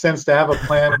makes sense to have a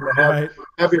plan and to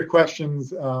have your questions,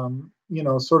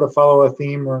 sort of follow a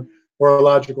theme or a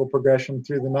logical progression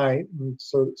through the night, and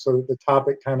so the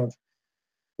topic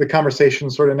the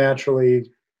conversation sort of naturally,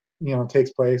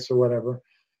 takes place or whatever.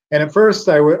 And at first,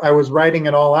 I was writing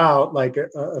it all out like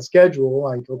a schedule.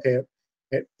 Like, okay,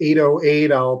 at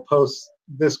 8:08 I'll post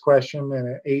this question,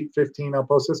 and at 8:15 I'll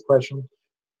post this question.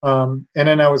 And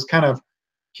then I was kind of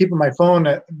keeping my phone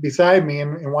beside me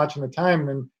and watching the time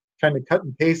and trying to cut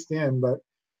and paste in. But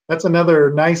that's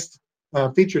another nice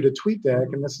feature to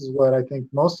TweetDeck, and this is what I think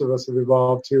most of us have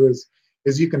evolved to is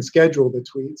you can schedule the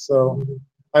tweets. So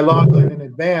I logged in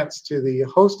advance to the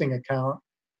hosting account,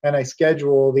 and I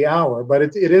schedule the hour, but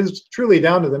it is truly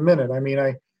down to the minute. I mean,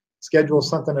 I schedule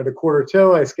something at 1:15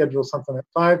 till, I schedule something at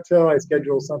 5 till, I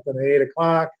schedule something at 8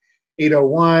 o'clock,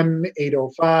 8:01,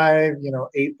 8:05,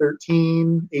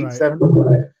 8:13,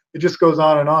 8:75. It just goes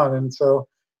on. And so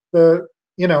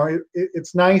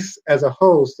it's nice as a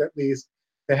host, at least,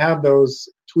 to have those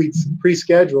tweets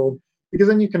pre-scheduled, because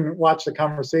then you can watch the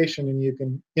conversation and you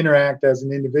can interact as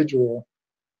an individual.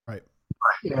 Right.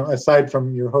 Aside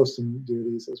from your hosting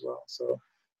duties as well. So,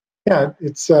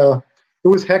 it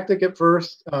was hectic at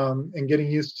first, and getting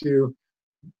used to,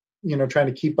 trying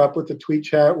to keep up with the tweet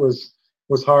chat was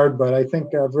hard. But I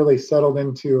think I've really settled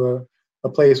into a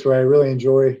place where I really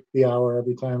enjoy the hour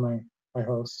every time I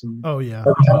host and Oh yeah.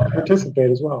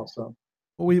 participate as well. So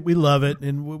We love it,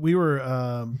 and we were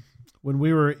when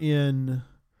we were in.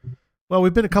 Well,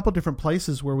 we've been a couple different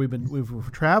places where we're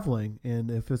traveling,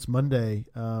 and if it's Monday,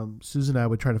 Susan and I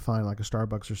would try to find like a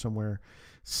Starbucks or somewhere,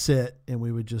 sit, and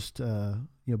we would just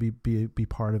be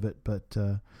part of it. But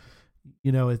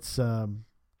it's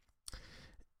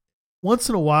once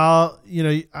in a while,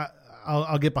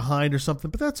 I'll get behind or something,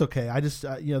 but that's okay. I just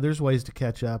there's ways to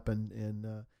catch up,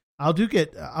 and I'll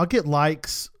get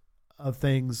likes of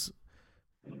things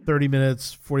 30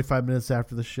 minutes, 45 minutes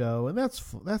after the show, and that's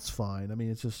fine. I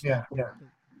mean, it's just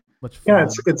much fun. Yeah,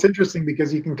 it's interesting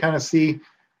because you can kind of see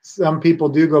some people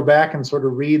do go back and sort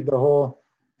of read the whole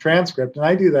transcript, and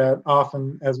I do that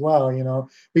often as well,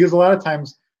 because a lot of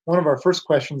times one of our first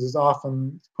questions is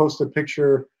often post a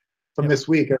picture from this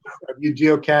week. Are you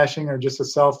geocaching or just a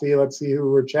selfie? Let's see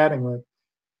who we're chatting with.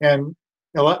 And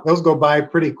those go by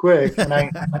pretty quick, and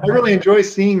I really enjoy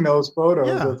seeing those photos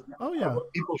of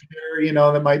what people share.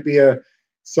 That might be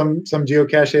some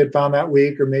geocache they had found that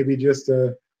week, or maybe just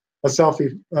a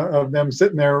selfie of them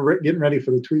sitting there getting ready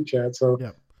for the tweet chat. So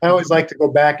I always like to go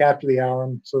back after the hour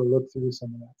and sort of look through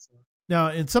some of that stuff. Now,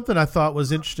 and something I thought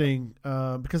was interesting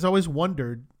because I always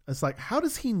wondered, it's like, how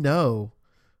does he know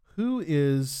who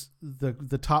is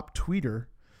the top tweeter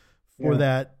for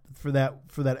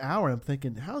that hour? I'm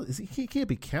thinking, how is he can't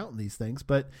be counting these things,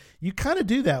 but you kind of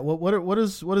do that. What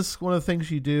is one of the things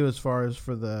you do as far as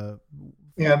for the?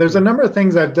 Yeah, there's a number of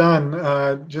things I've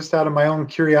done just out of my own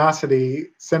curiosity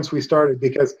since we started,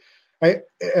 because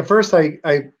at first I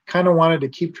kind of wanted to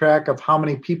keep track of how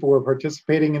many people were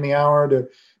participating in the hour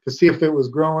to see if it was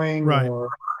growing, right, or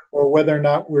whether or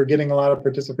not we're getting a lot of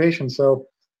participation. So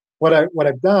what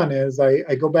I've done is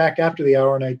I go back after the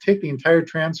hour and I take the entire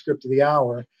transcript of the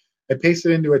hour, I paste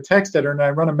it into a text editor, and I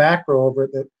run a macro over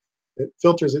it that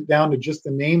filters it down to just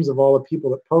the names of all the people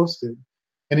that posted.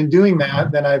 And in doing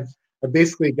that, then I've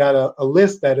basically got a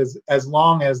list that is as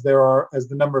long as the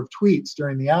number of tweets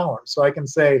during the hour. So I can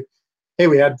say, hey,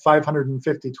 we had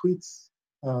 550 tweets,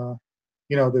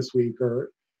 this week,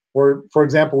 or for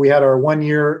example, we had our 1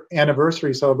 year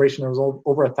anniversary celebration. There was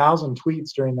over 1,000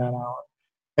 tweets during that hour.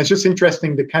 It's just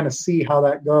interesting to kind of see how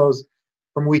that goes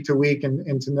from week to week,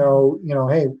 and to know,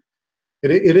 hey,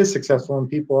 it is successful and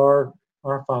people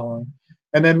are following.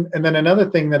 And then another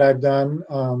thing that I've done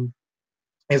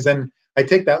is then I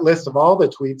take that list of all the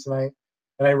tweets and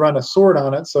I run a sort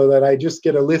on it so that I just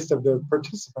get a list of the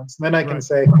participants. And then I can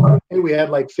say, hey, we had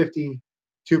like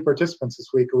 52 participants this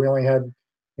week, or we only had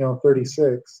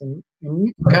 36. And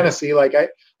you can kind of see, like I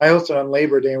hosted on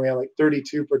Labor Day and we had like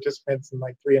 32 participants and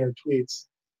like 300 tweets.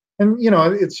 And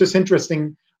it's just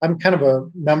interesting. I'm kind of a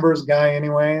numbers guy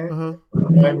anyway.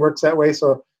 Mine works that way.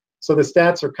 So the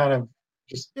stats are kind of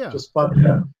just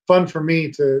fun for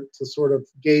me to sort of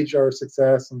gauge our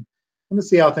success and to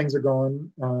see how things are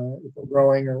going, if we're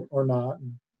growing or not.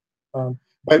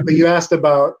 But you asked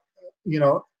about,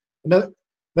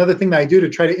 another thing that I do to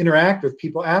try to interact with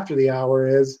people after the hour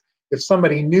is if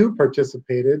somebody new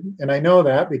participated, and I know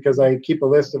that because I keep a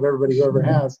list of everybody who ever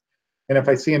has. And if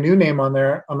I see a new name on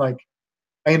there, I'm like,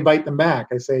 I invite them back.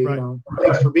 I say,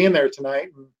 thanks for being there tonight.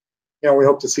 And, we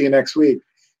hope to see you next week.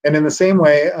 And in the same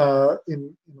way,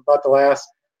 in about the last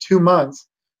 2 months,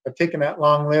 I've taken that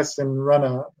long list and run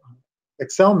a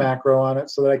Excel macro on it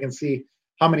so that I can see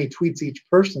how many tweets each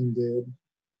person did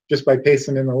just by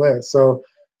pasting in the list. So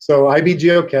IB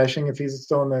Geocaching, if he's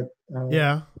still in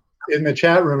the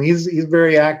chat room, he's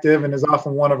very active and is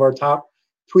often one of our top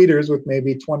tweeters with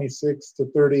maybe 26 to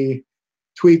 30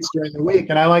 tweets during the week.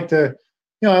 And I like to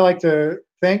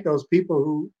thank those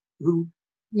people who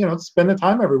spend the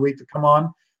time every week to come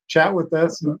on, chat with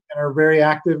us, and are very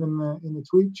active in the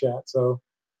tweet chat. So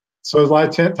a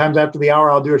lot of times after the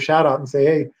hour, I'll do a shout out and say,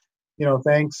 hey,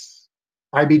 thanks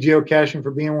IB Geocaching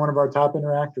for being one of our top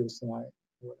interactors tonight.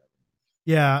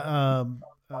 Yeah.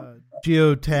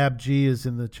 GeoTab G is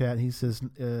in the chat. He says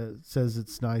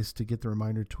it's nice to get the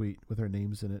reminder tweet with our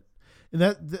names in it. And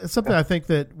that's something I think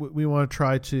that we want to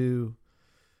try to,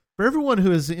 for everyone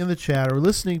who is in the chat or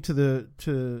listening to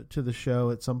the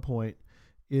show at some point,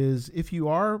 is if you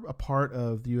are a part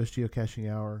of the US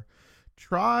Geocaching Hour,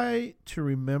 try to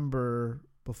remember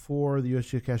before the US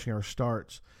Geocaching Hour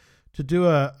starts to do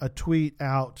a tweet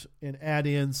out and add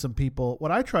in some people.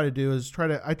 What I try to do is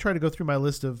I try to go through my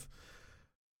list of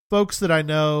folks that I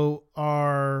know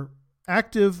are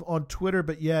active on Twitter,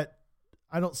 but yet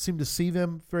I don't seem to see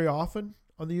them very often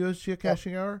on the US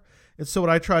Geocaching Hour. And so what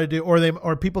I try to do,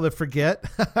 or people that forget,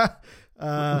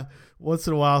 once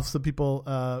in a while, some people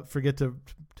forget to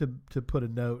to put a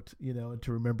note, and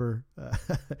to remember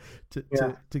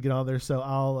Yeah. to get on there. So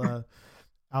I'll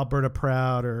Alberta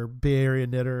Proud or Bay Area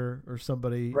Knitter or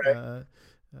somebody, Right.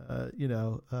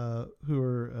 who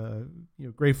are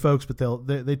great folks, but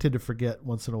they tend to forget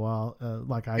once in a while,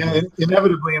 like I Yeah, do.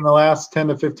 inevitably in the last 10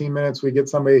 to 15 minutes, we get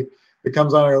somebody that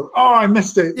comes on and goes, "Oh, I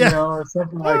missed it," Yeah. or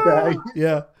something like that.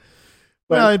 Yeah.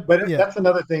 But Well, yeah. that's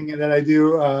another thing that I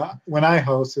do when I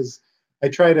host is I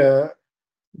try to,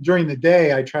 during the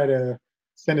day, I try to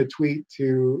send a tweet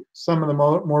to some of the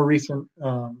more recent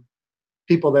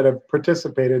people that have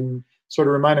participated and sort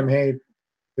of remind them, hey,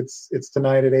 it's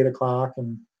tonight at 8:00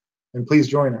 and please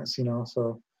join us,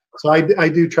 So I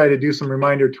do try to do some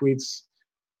reminder tweets,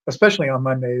 especially on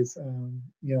Mondays,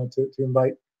 to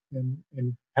invite and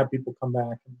have people come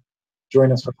back and join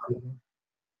us for the evening.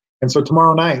 And so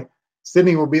tomorrow night,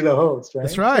 Sydney will be the host, right?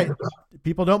 That's right.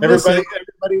 People don't miss it.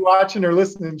 Everybody watching or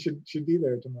listening should be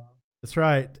there tomorrow. That's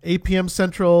right. 8 p.m.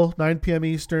 Central, 9 p.m.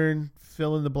 Eastern.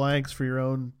 Fill in the blanks for your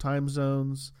own time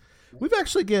zones. We've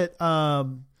actually get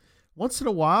once in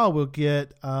a while we'll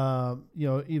get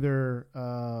either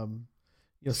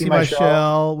See My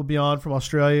Shell will be on from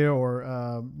Australia,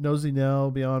 or Nosy Nell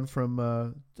will be on from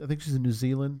I think she's in New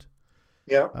Zealand.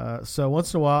 Yeah. So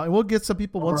once in a while, and we'll get some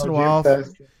people once in a while.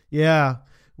 Yeah,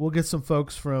 we'll get some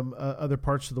folks from other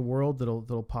parts of the world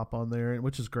that'll pop on there,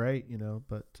 which is great,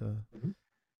 But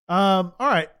all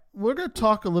right, we're going to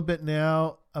talk a little bit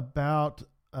now about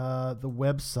the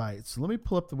website. So let me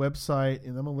pull up the website,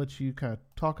 and I'm going to let you kind of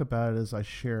talk about it as I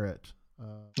share it.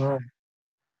 All right.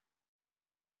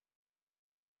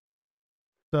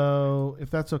 So if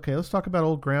that's okay, let's talk about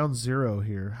old Ground Zero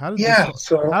here. How did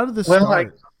this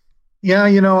start?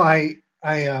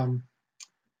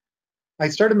 I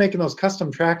started making those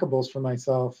custom trackables for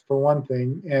myself, for one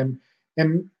thing, and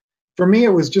for me it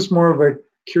was just more of a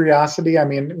curiosity. I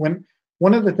mean, when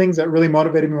one of the things that really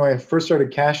motivated me when I first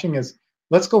started caching is,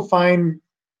 let's go find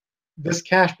this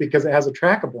cache because it has a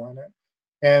trackable in it.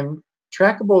 And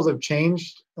trackables have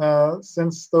changed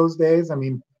since those days. I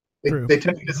mean, they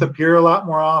tend to disappear a lot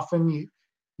more often. You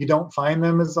don't find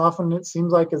them as often, it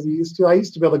seems like, as you used to. I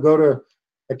used to be able to go to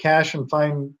a cache and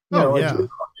find a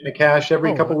cache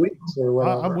every couple of weeks or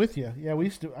whatever. I'm with you. Yeah, I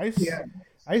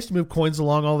used to move coins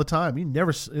along all the time. You never,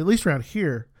 at least around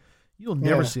here, you'll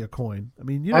never see a coin. I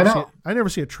mean, I never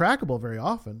see a trackable very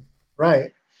often.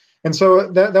 Right. And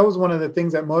so that was one of the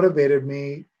things that motivated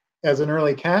me as an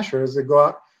early cacher, is to go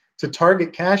out to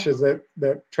target caches that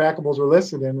trackables were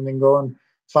listed in, and then go and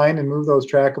find and move those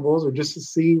trackables, or just to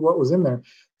see what was in there.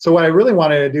 So what I really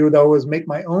wanted to do, though, was make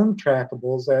my own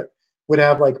trackables that would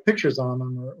have like pictures on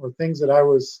them, or things that I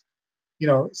was,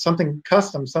 something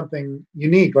custom, something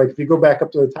unique. Like if you go back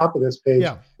up to the top of this page,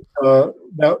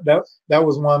 that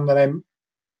was one that I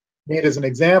made as an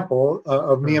example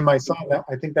of me and my son.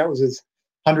 I think that was his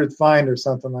 100th find or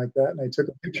something like that. And I took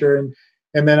a picture, and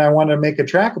then I wanted to make a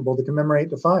trackable to commemorate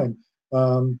the find.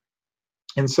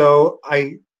 And so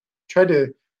I tried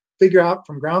to figure out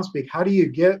from Groundspeak, how do you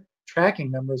get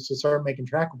tracking numbers to start making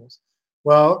trackables?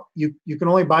 Well, you can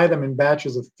only buy them in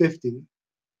batches of 50.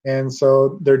 And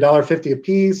so they're $1.50 a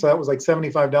piece. So that was like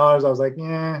 $75. I was like,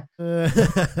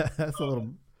 that's a little.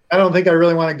 I don't think I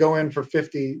really want to go in for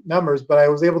 50 numbers, but I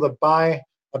was able to buy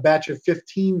a batch of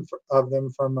 15 of them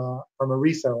from a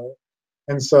reseller.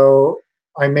 And so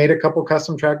I made a couple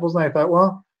custom trackables, and I thought,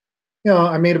 well,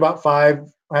 I made about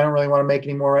 5. I don't really want to make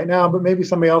any more right now, but maybe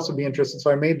somebody else would be interested.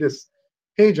 So I made this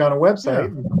page on a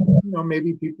website. Yeah. And,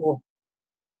 maybe people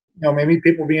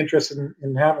be interested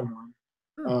in having one.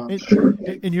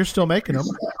 And you're still making them.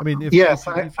 I mean,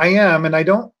 I am, and I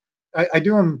do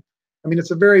them. I mean,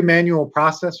 it's a very manual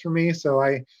process for me. So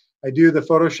I do the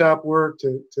Photoshop work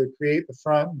to create the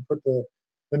front and put the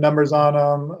numbers on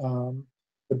them.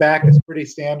 The back is pretty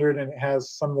standard, and it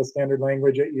has some of the standard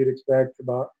language that you'd expect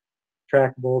about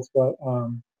trackables. But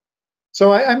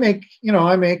so I make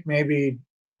maybe,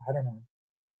 I don't know,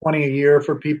 20 a year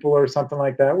for people or something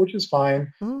like that, which is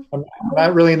fine. Mm-hmm. I'm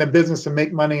not really in the business to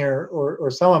make money or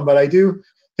sell them, but I do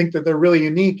think that they're really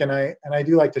unique, and I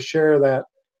do like to share the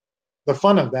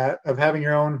fun of having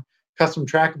your own custom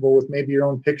trackable with maybe your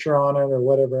own picture on it or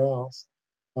whatever else.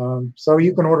 So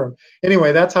you can order them.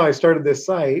 Anyway, that's how I started this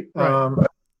site. Right.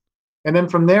 And then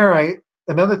from there,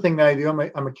 another thing that I do,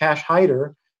 I'm a cache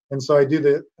hider, and so I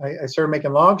started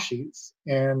making log sheets,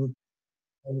 and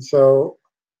so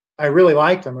I really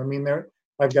liked them. I mean,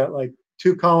 I've got like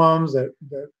 2 columns that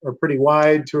are pretty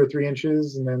wide, 2 or 3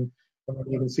 inches, and then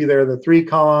you can see there the 3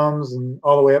 columns and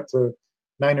all the way up to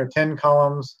 9 or 10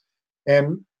 columns,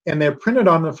 and they're printed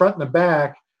on the front and the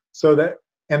back,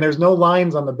 and there's no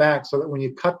lines on the back, so that when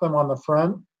you cut them on the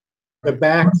front, The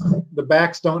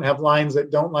backs don't have lines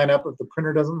that don't line up if the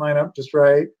printer doesn't line up just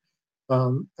right.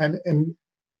 And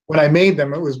when I made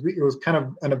them, it was kind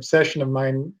of an obsession of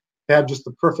mine to have just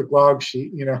the perfect log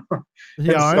sheet, you know.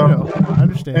 Yeah, I know. I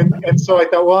understand. And so I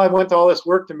thought, well, I went to all this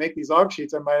work to make these log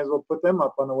sheets. I might as well put them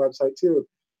up on the website too.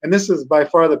 And this is by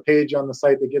far the page on the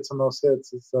site that gets the most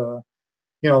hits. It's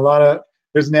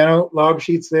there's nano log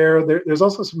sheets there. There's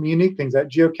also some unique things. That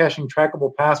geocaching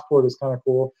trackable passport is kind of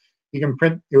cool. You can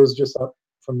print. It was just up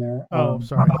from there. Oh,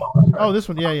 sorry. Oh, this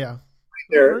one. Yeah.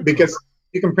 There, because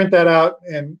you can print that out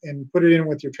and put it in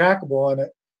with your trackable, and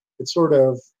it sort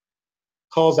of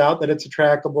calls out that it's a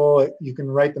trackable. You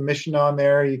can write the mission on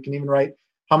there. You can even write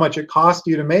how much it cost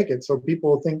you to make it, so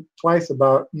people think twice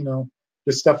about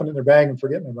just stuffing it in their bag and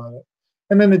forgetting about it.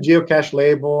 And then the geocache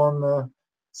label and the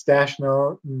stash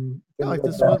note. And I like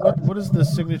this. What is the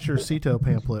signature Cito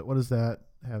pamphlet? What does that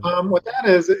have? What that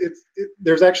is,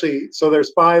 there's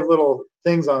 5 little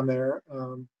things on there,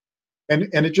 and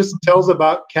it just tells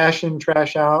about cash in,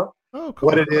 trash out, oh, cool.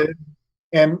 what it is,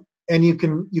 and you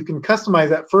can customize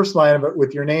that first line of it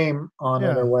with your name on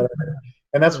it or whatever,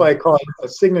 and that's why I call it a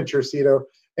signature Cito.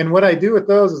 And what I do with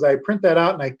those is I print that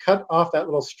out and I cut off that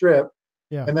little strip,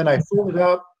 and then I fold it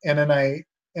up, and then I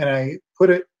put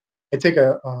it. I take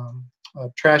a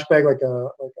trash bag like a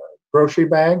grocery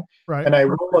bag, right, and I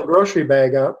roll a grocery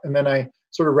bag up, and then I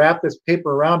sort of wrap this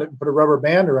paper around it and put a rubber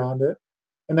band around it,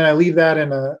 and then I leave that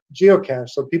in a geocache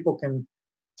so people can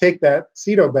take that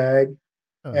Cito bag,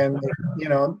 and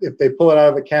if they pull it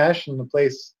out of a cache and the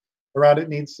place around it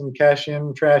needs some cash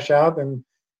in, trash out, then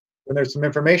there's some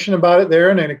information about it there,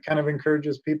 and then it kind of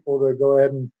encourages people to go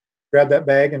ahead and grab that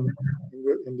bag and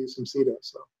do some Cito.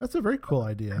 So that's a very cool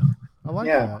idea. I like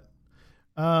that.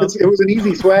 It was an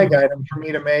easy swag item for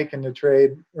me to make and to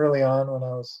trade early on when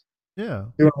I was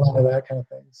doing a lot of that kind of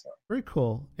thing. So very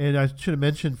cool. And I should have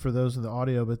mentioned for those in the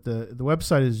audio, but the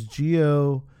website is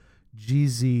geogz.com,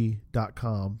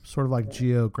 sort of like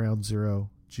Geo Ground Zero,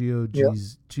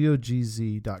 geogz.com.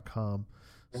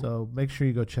 So make sure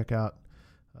you go check out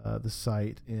the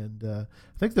site. And I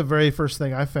think the very first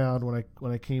thing I found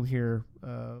when I came here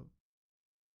a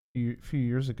few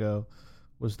years ago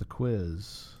was the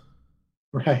quiz.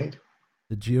 Right.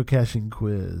 The geocaching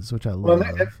quiz, which I love. Well,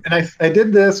 and I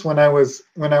did this when I was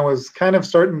kind of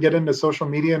starting to get into social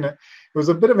media, and it was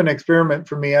a bit of an experiment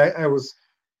for me. I was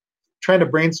trying to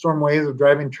brainstorm ways of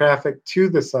driving traffic to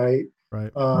the site.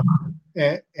 Right.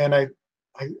 And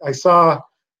I saw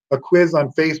a quiz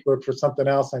on Facebook for something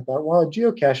else. I thought, well, a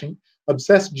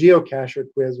obsessed geocacher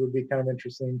quiz would be kind of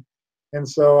interesting. And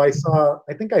so I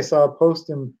think I saw a post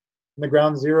in the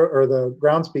Ground Zero or the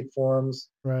Groundspeak forums,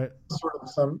 right? Sort of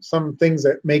some things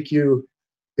that make you,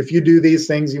 if you do these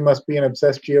things, you must be an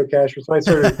obsessed geocacher. So I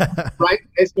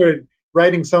started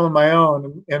writing some of my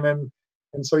own, and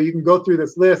so you can go through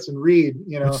this list and read,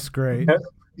 That's great.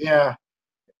 Yeah.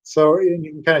 So you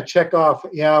can kind of check off.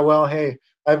 Yeah. Well, hey,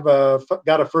 I've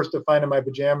got a first to find in my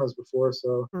pajamas before,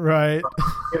 so right.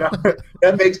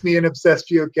 That makes me an obsessed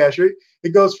geocacher. It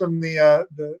goes from the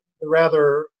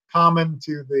rather common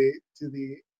to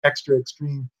the extra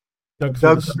extreme. Dug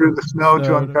through the snow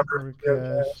to uncover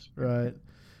geocache. Right.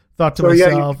 Thought to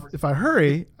myself, if I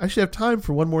hurry, I should have time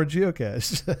for one more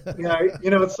geocache.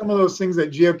 It's some of those things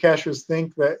that geocachers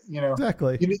think that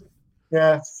exactly.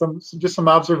 Some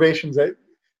observations that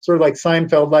sort of like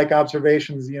Seinfeld-like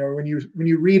observations. When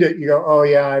you read it, you go, oh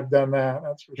yeah, I've done that.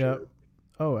 That's for sure.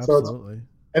 Oh, absolutely. So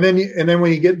and then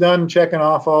when you get done checking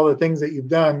off all the things that you've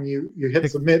done, you hit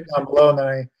submit down below, and then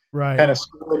I kind of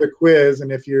score the quiz.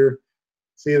 And if you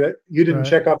see that you didn't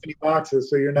check off any boxes,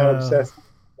 so you're not obsessed.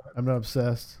 I'm not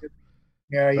obsessed.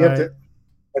 Yeah, you have to.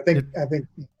 I think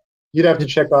you'd have to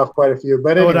check off quite a few.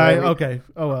 But anyway, okay.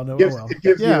 Oh well, no. It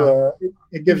gives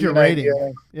you an rating.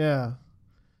 idea. Yeah.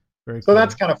 Very cool.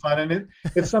 That's kind of fun, and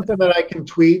it's something that I can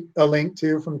tweet a link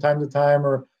to from time to time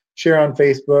or share on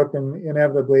Facebook, and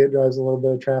inevitably it drives a little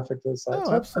bit of traffic to the site.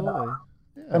 Oh, absolutely.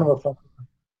 Kind of a fun.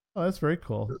 Oh, that's very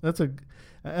cool.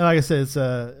 And like I said,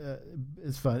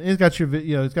 it's fun. It's got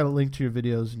it's got a link to your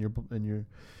videos and your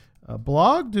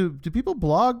blog. Do people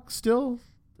blog still?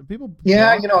 Do people?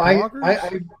 Yeah,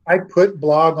 I put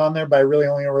blog on there, but I really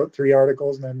only wrote 3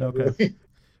 articles, and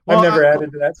I've never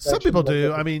added to that section. Some people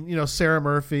do. I mean, Sarah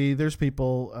Murphy. There's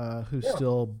people who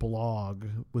still blog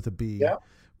with a B,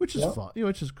 which is fun.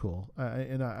 Which is cool.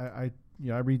 I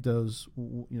read those.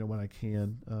 When I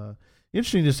can.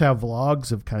 Interesting, just how vlogs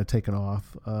have kind of taken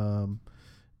off. And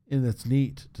it's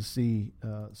neat to see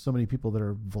so many people that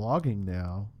are vlogging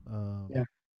now.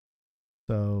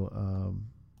 So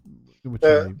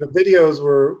the videos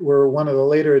were one of the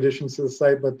later additions to the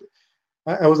site, but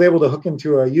I was able to hook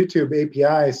into a YouTube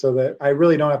API so that I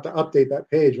really don't have to update that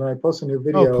page. When I post a new Oh,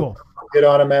 video, cool. it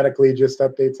automatically just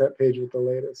updates that page with the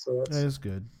latest. So That is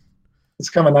good. it's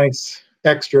kind of a nice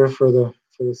extra for the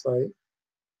site.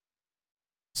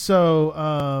 So,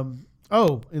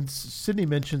 and Sydney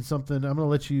mentioned something. I'm going to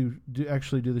let you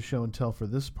actually do the show and tell for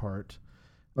this part.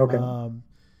 Okay.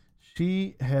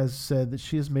 She has said that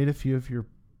she has made a few of your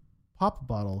pop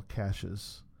bottle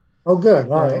caches. Oh, good.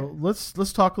 All right.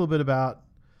 Let's talk a little bit about.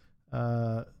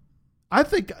 I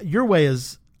think your way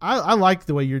is. I like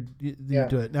the way you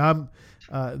do it. Now,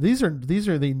 these are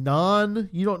the non.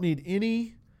 You don't need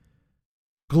any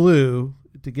glue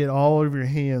to get all over your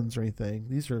hands or anything.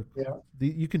 These are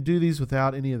you can do these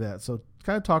without any of that. So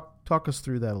kind of talk us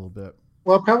through that a little bit.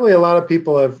 Well, probably a lot of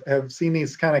people have seen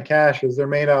these kind of caches. They're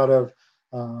made out of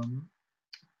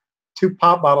 2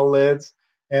 pop bottle lids,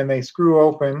 and they screw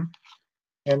open.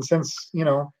 And since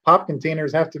pop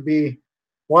containers have to be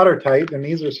watertight, and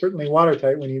these are certainly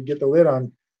watertight when you get the lid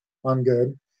on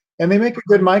good. And they make a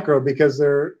good micro because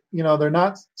they're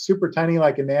not super tiny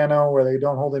like a nano where they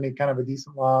don't hold any kind of a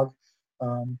decent log.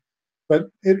 But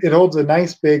it holds a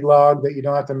nice big log that you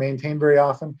don't have to maintain very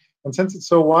often. And since it's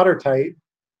so watertight,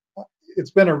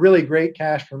 it's been a really great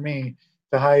cache for me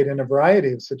to hide in a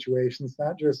variety of situations,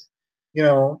 not just, I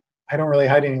don't really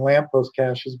hide any lamppost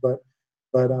caches, but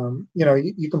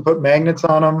you can put magnets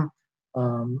on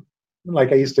them.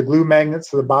 Like I used to glue magnets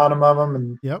to the bottom of them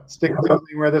and stick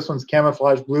something where this one's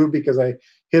camouflage blue because I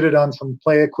hit it on some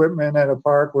play equipment at a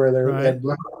park where they had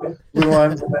blue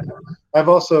ones. And then I've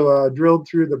also drilled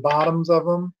through the bottoms of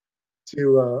them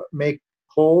to make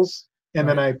holes, and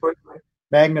then I put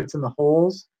magnets in the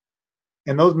holes,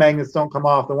 and those magnets don't come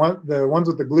off. The ones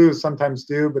with the glue sometimes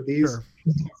do, but these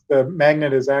the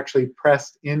magnet is actually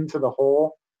pressed into the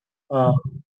hole.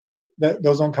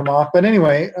 Those don't come off. But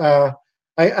anyway,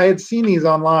 I had seen these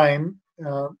online,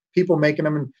 people making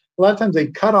them, and a lot of times they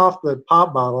cut off the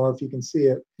pop bottle, if you can see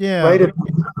it, right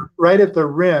at the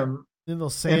rim. Then they'll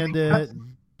sand it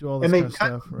and do all this kind of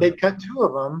stuff. Right. They cut 2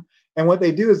 of them, and what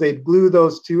they do is they glue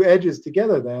those 2 edges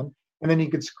together then, and then you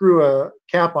could screw a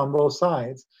cap on both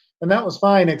sides. And that was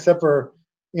fine, except for,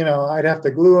 I'd have to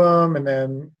glue them, and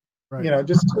then,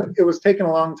 it was taking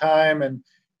a long time,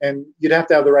 and you'd have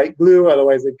to have the right glue,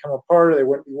 otherwise they'd come apart or they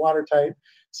wouldn't be watertight.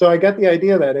 So I got the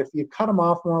idea that if you cut them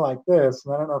off more like this,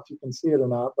 and I don't know if you can see it or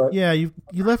not, but you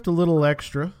left a little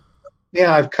extra.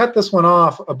 Yeah, I've cut this one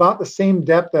off about the same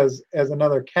depth as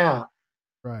another cap.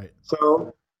 Right.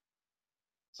 So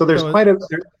there's quite a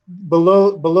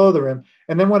below the rim,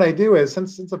 and then what I do is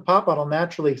since a pop bottle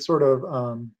naturally sort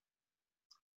of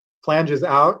flanges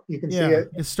out, you can see it.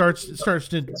 It starts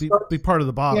to be part of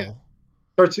the bottle.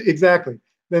 Yeah. Exactly.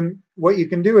 Then what you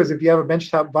can do is if you have a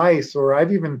benchtop vise, or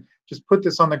I've even just put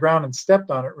this on the ground and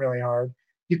stepped on it really hard,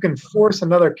 you can force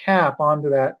another cap onto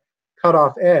that cut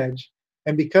off edge,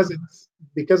 and because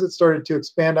it started to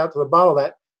expand out to the bottle,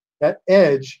 that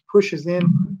edge pushes in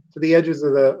to the edges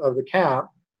of the cap,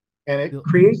 and it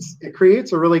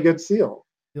creates a really good seal.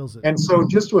 Seals it. And so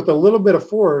just with a little bit of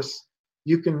force,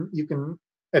 you can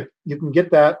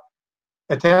get that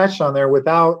attached on there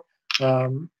without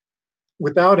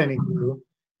any glue.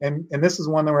 And this is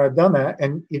one where I've done that,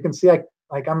 and you can see I'm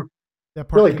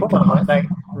really pulling on it.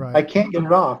 I can't get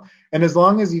it off. And as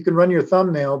long as you can run your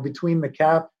thumbnail between the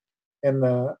cap and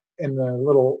the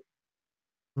little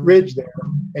ridge there,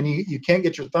 and you can't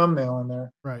get your thumbnail in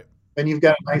there, right, then you've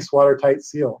got a nice watertight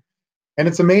seal. And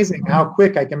it's amazing how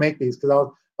quick I can make these, because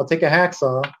I'll take a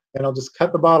hacksaw and I'll just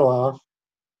cut the bottle off,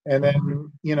 and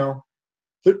then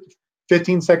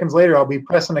 15 seconds later I'll be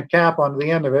pressing a cap onto the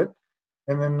end of it,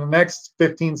 and then the next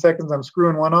 15 seconds I'm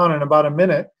screwing one on. In about a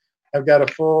minute I've got a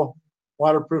full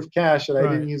waterproof cache that I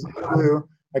didn't use glue.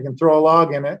 I can throw a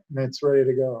log in it and it's ready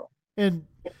to go. And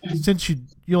since you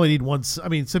only need one, I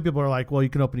mean, some people are like, well, you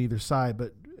can open either side,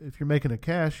 but if you're making a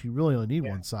cache, you really only need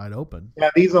one side open.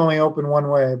 Yeah, these only open one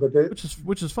way, but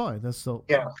which is fine. That's still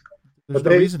There's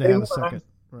no reason to have a second.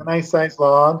 A nice size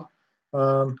log.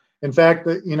 In fact,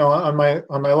 on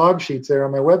my log sheets there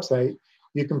on my website,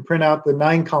 you can print out the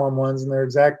 9-column ones, and they're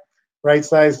exact right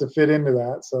size to fit into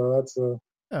that. So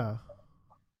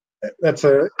it's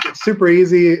super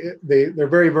easy. They're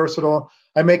very versatile.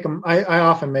 I make them. I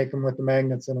often make them with the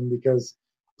magnets in them, because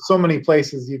so many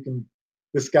places you can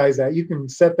disguise that. You can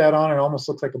set that on, and it almost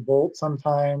looks like a bolt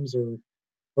sometimes, or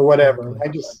whatever.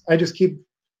 Exactly. I just keep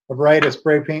a variety of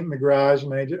spray paint in the garage,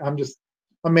 and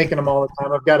I'm making them all the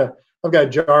time. I've got a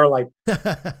jar like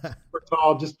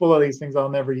tall, just full of these things I'll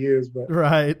never use, but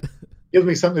gives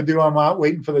me something to do. I'm out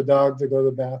waiting for the dog to go to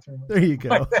the bathroom. There you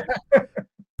go.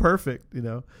 Perfect.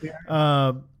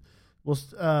 Well,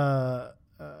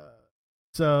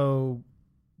 so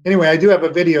Anyway, I do have a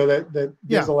video that gives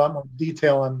Yeah. a lot more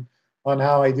detail on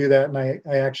how I do that, and I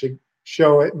actually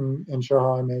show it and show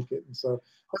how I make it. And so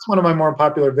that's one of my more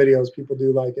popular videos. People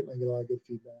do like it, and I get a lot of good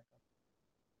feedback.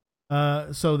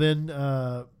 so then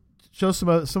show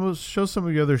show some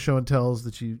of your other show and tells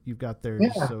that you've got there,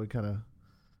 just Yeah. so we kind of.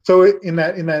 So in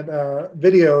that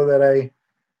video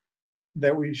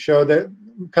that we show, that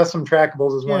custom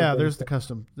trackables is one. Yeah, thing. there's the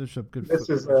custom. There's a good This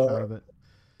is, shot of it.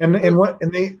 And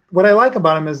what I like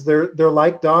about them is they're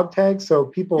like dog tags, so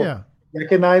people Yeah,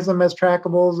 recognize them as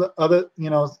trackables. Other,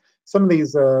 some of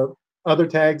these other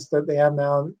tags that they have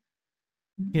now,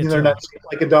 Can't they're tell. not shaped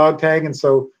like a dog tag, and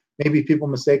so maybe people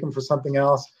mistake them for something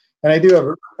else. And I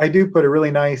do put a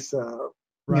really nice,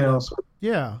 Right up. sort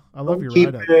Yeah, I love your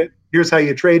keep write up. it. Here's how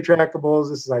you trade trackables.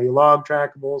 This is how you log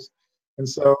trackables. And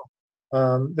so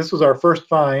this was our first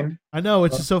find. I know,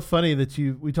 it's just so funny that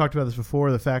we talked about this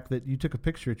before, the fact that you took a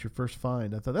picture at your first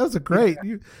find. I thought that was a great.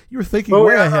 You were thinking Well,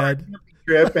 way we're on our ahead.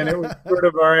 trip, and it was sort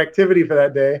of our activity for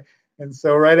that day. And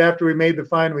so right after we made the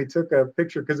find, we took a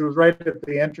picture because it was right at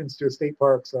the entrance to a state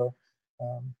park. So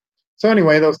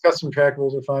anyway, those custom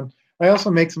trackables are fun. I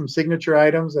also make some signature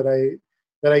items that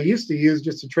I used to use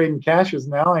just to trade in caches.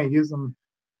 Now I use them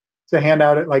to hand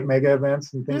out at like mega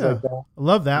events and things Yeah. like that. I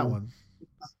love that one.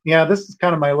 Yeah, this is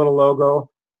kind of my little logo.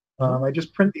 Mhm. I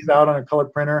just print these out on a color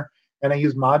printer, and I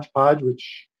use Mod Podge,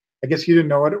 which I guess you didn't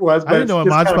know what it was. But I didn't know what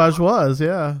it's Mod just Podge was.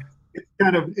 Yeah,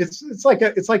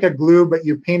 it's like a glue, but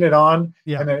you paint it on,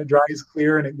 yeah. and then it dries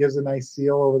clear, and it gives a nice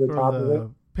seal over the Or top of it. the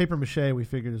paper mache, we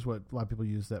figured, is what a lot of people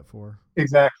use that for.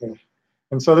 Exactly.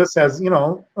 And so this has,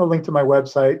 a link to my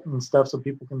website and stuff, so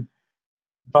people can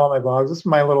follow my blogs. This is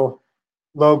my little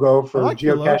logo for I like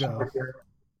your geocaching.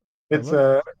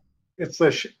 logo.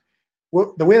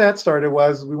 Well, the way that started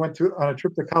was we went on a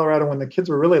trip to Colorado when the kids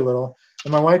were really little,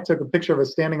 and my wife took a picture of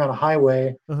us standing on a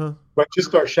highway, Uh-huh. but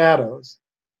just our shadows.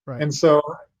 Right. And so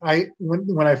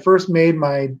when I first made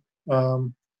my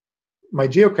my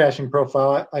geocaching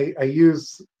profile, I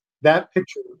used that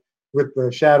picture with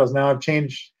the shadows. Now I've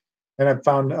changed and I've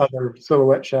found other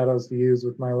silhouette shadows to use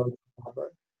with my logo.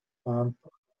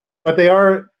 But they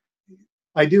are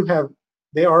my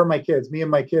kids, me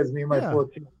and my Yeah. 4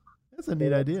 kids. That's a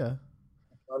neat idea.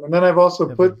 And then I've also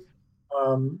Definitely.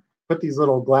 put these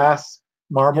little glass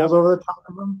marbles Yep. over the top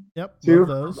of them Yep. too. Love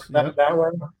those. Yep. That way,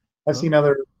 I've seen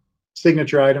other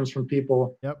signature items from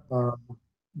people Yep.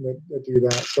 that do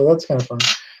that. So that's kind of fun.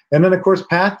 And then of course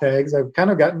path tags. I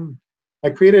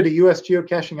created a US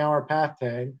Geocaching Hour path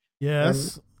tag.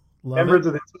 Yes. Love Members it.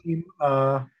 of the team,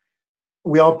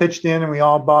 we all pitched in and we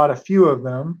all bought a few of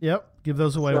them. Yep. Give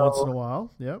those away So- once in a while.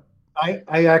 Yep.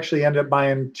 I actually ended up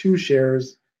buying 2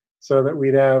 shares so that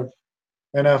we'd have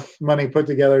enough money put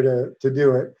together to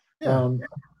do it. Yeah.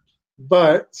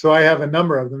 But so I have a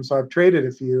number of them, so I've traded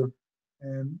a few.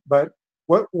 But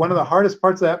one of the hardest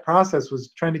parts of that process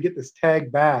was trying to get this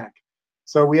tag back.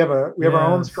 So we have our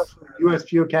own Yes. special US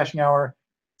Geocaching Hour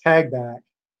tag back.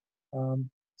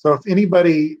 So if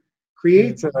anybody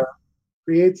creates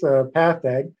a path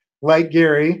tag, like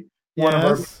Gary, one of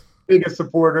our Yes. biggest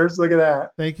supporters, look at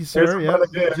that. Thank you, There's sir. some Yep. other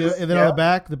goods. And then Yeah. on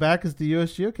the back is the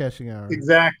US Geocaching Hour.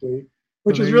 Exactly.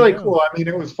 Which there is you really go. cool. I mean,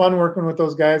 it was fun working with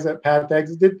those guys at Path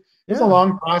Tags. It was a Yeah.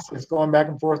 long process going back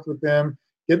and forth with them,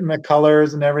 getting the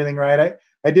colors and everything right.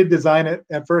 I did design it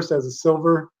at first as a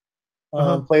silver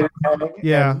Uh-huh. plated tag.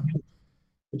 Yeah. and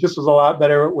it just was a lot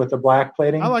better with the black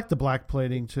plating. I like the black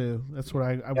plating too. That's what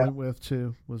I Yeah. went with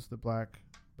too, was the black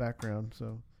background.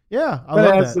 So yeah, I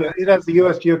But love that. it has the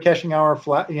US Geocaching Hour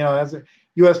flag, it has a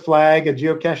US flag, a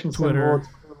geocaching Twitter.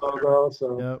 symbol, logo.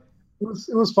 So Yep.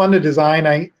 it was fun to design.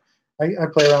 I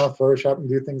play around with Photoshop and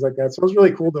do things like that. So it was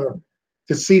really cool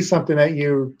to see something that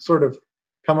you sort of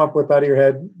come up with out of your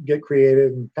head, get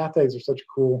creative. And path tags are such a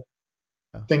cool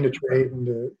Yeah. thing to trade and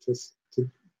to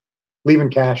leave in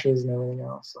caches and everything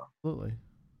else. So Absolutely.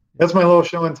 that's my little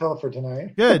show and tell for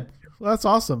tonight. Good. Well, that's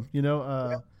awesome.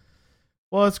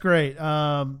 Well, that's great.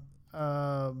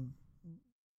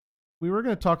 We were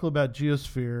going to talk a little about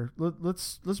Geosphere.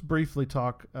 Let's briefly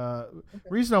talk.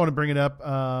 Reason I want to bring it up,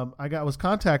 I was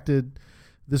contacted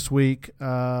this week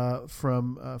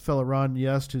from fellow Ron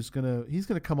Yest, he's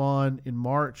gonna come on in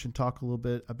March and talk a little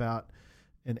bit about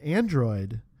an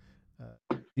Android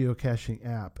geocaching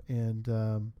app,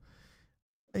 and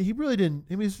he really didn't.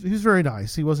 I mean, he was very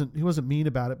nice. He wasn't mean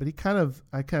about it, but I kind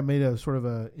of made a sort of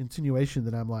a insinuation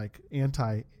that I'm like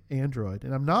anti-Android,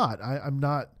 and I'm not. I'm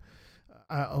not.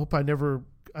 I hope I never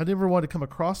want to come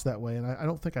across that way, and I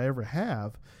don't think I ever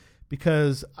have.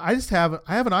 because I have an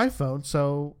iPhone,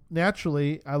 so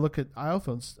naturally I look at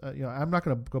iPhones. I'm not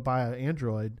going to go buy an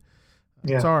Android.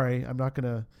 Yeah. Sorry, I'm not going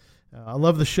to. I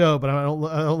love the show, but I don't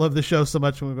love the show so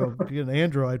much when we go get an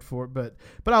Android for it. But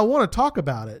I want to talk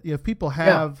about it. If people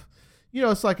have,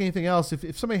 it's like anything else.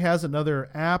 If somebody has another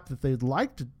app that they'd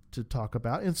like to talk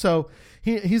about, and so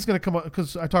he's going to come on,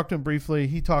 because I talked to him briefly.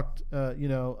 He talked,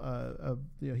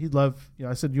 he'd love.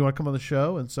 I said, you want to come on the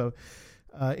show, and so.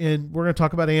 And we're going to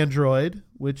talk about Android,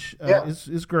 which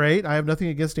is great. I have nothing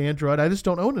against Android. I just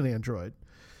don't own an Android.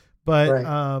 But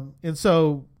Right. And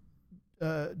so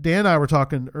Dan and I were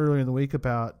talking earlier in the week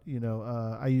about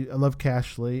I love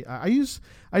Cachly.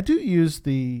 I do use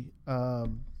the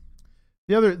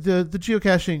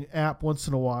geocaching app once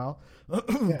in a while.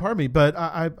 Pardon me, but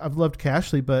I've loved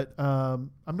Cachly, but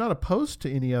I'm not opposed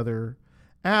to any other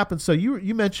app. And so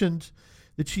you mentioned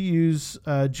that you use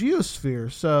Geosphere.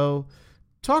 So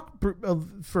talk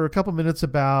for a couple minutes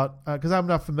about, because I'm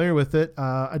not familiar with it.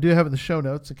 I do have it in the show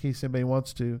notes in case anybody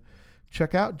wants to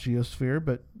check out Geosphere,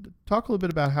 but talk a little bit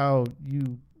about how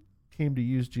you came to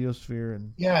use Geosphere.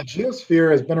 And Yeah, Geosphere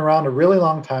has been around a really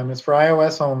long time. It's for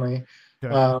iOS only.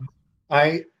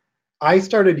 Okay. I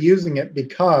started using it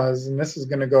because, and this is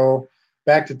going to go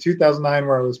back to 2009,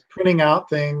 where I was printing out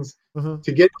things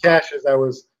to get caches. I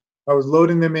was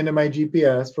loading them into my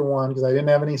GPS for one, because I didn't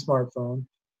have any smartphone.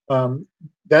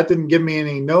 That didn't give me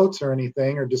any notes or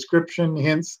anything, or description,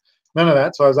 hints, none of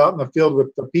that. So I was out in the field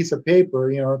with a piece of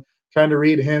paper, trying to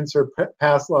read hints or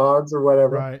pass logs or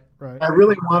whatever. Right. I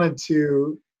really wanted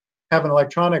to have an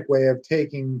electronic way of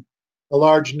taking a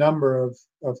large number of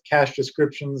cache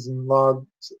descriptions and logs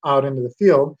out into the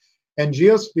field. And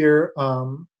Geosphere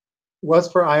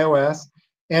was for iOS,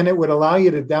 and it would allow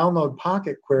you to download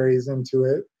Pocket Queries into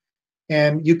it,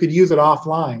 and you could use it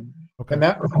offline. Okay. And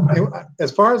that,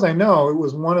 as far as I know, it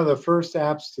was one of the first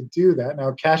apps to do that.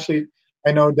 Now, Cachly,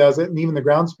 I know, does it, and even the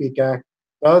Groundspeak Act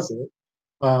does it.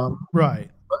 Right.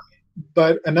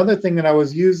 But another thing that I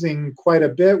was using quite a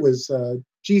bit was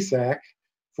GSAC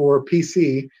for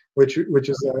PC, which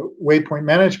is a waypoint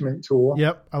management tool.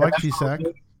 Yep, I like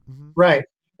GSAC. Right,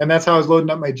 and that's how I was loading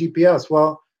up my GPS.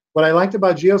 Well, what I liked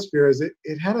about Geosphere is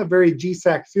it had a very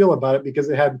GSAC feel about it, because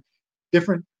it had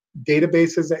different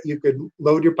databases that you could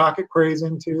load your Pocket Queries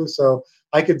into. So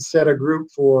I could set a group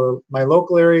for my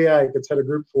local area. I could set a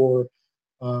group for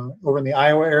over in the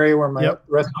Iowa area where my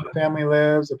rest of the family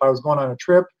lives. If I was going on a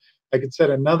trip, I could set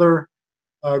another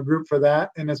group for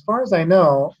that. And as far as I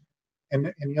know,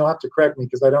 and you'll have to correct me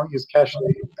because I don't use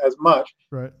Cachly as much,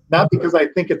 right? Not because I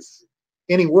think it's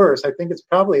any worse. I think it's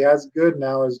probably as good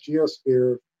now as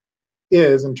Geosphere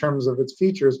is in terms of its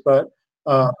features, but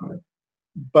I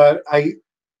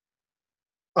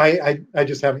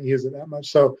just haven't used it that much.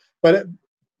 So, but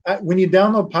when you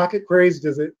download Pocket Queries,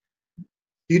 do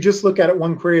you just look at it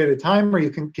one query at a time, or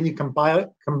can you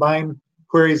combine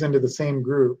queries into the same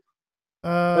group?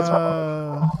 That's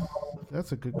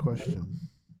a good question.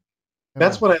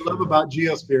 That's what I love about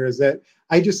Geosphere, is that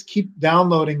I just keep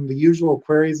downloading the usual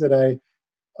queries that I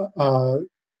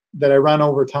run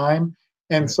over time,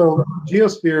 and so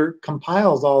Geosphere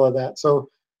compiles all of that. So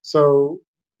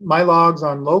my logs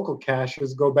on local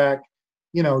caches go back,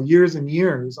 years and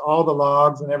years, all the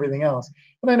logs and everything else.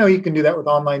 And I know you can do that with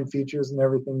online features and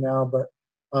everything now, but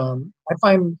I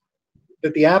find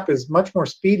that the app is much more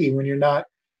speedy when you're not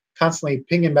constantly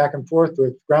pinging back and forth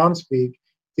with Groundspeak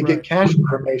to get cache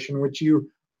information, which you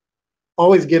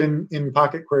always get in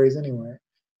Pocket Queries anyway.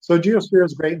 So Geosphere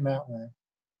is great in that way.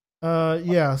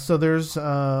 Yeah. So there's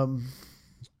and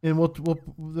there'll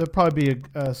probably be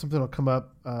something will come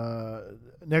up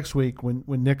next week when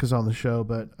Nick is on the show.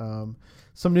 But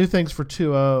some new things for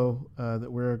 2.0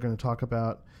 that we're going to talk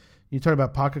about. You talk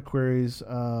about Pocket Queries.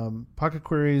 Pocket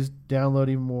Queries download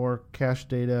even more cache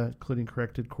data, including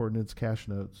corrected coordinates, cache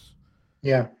notes.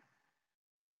 Yeah.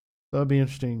 That'll be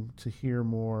interesting to hear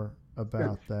more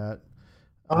about that.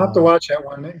 I'll have to watch that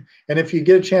one. And if you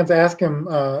get a chance, ask him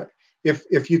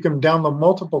if you can download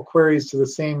multiple queries to the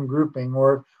same grouping,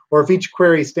 or if each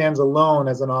query stands alone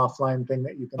as an offline thing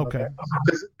that you can look at.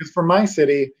 Because for my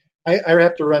city, I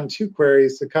have to run 2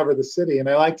 queries to cover the city, and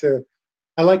I like to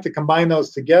combine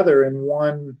those together in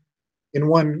one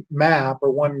map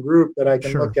or one group that I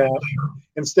can look at,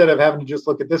 instead of having to just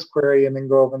look at this query and then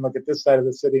go over and look at this side of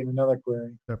the city in another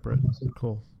query. Separate.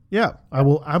 Cool. Yeah, I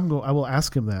will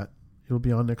ask him that. He'll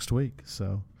be on next week.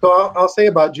 So I'll say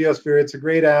about Geosphere, it's a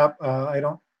great app. I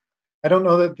don't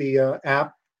know that the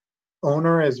app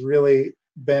owner has really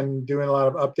been doing a lot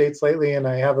of updates lately, and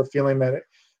I have a feeling that it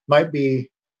might be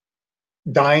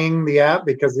dying, the app,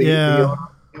 because the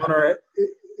owner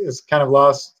is kind of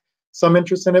lost some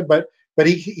interest in it, but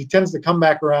he tends to come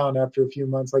back around after a few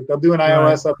months. Like they'll do an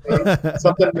iOS update,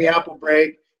 something in the Apple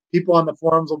break. People on the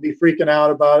forums will be freaking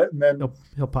out about it, and then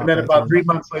he'll pop. And then about 3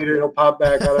 months later, he'll pop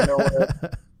back out of nowhere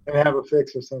and have a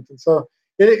fix or something. So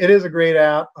it is a great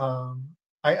app.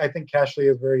 I think Cachly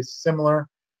is very similar.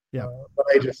 Yeah. But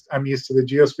I'm used to the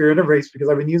Geosphere interface because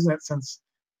I've been using it since,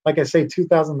 like I say,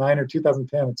 2009 or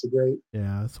 2010. It's a great.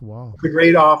 Yeah, that's wild. It's a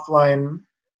great offline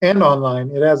and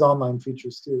online. It has online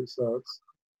features too. So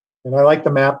and I like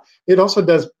the map. It also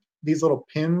does these little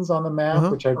pins on the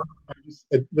map, which I'm just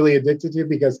really addicted to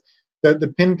because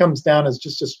the pin comes down as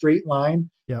just a straight line.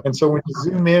 Yep. And so when you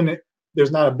zoom in, there's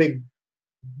not a big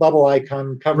bubble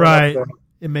icon covering up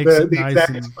it makes it the nice exact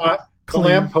and spot, clean. the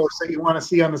lamppost that you want to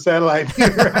see on the satellite.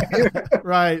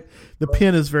 Right. The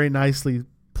pin is very nicely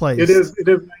placed. It is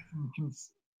nice and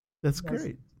That's nice,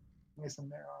 great. nice and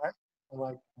narrow. I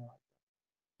like that.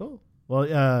 Cool. Well,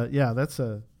 yeah, that's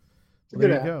a good there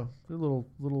you app. go. Good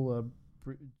little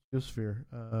Geosphere.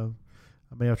 I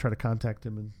may have tried to contact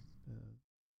him and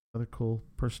another cool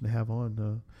person to have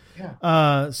on.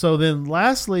 So then,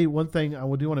 lastly, one thing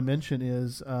I do want to mention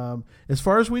is, as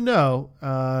far as we know,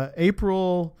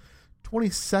 April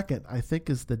 22nd, I think,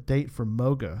 is the date for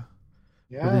MOGA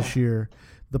for this year.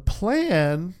 The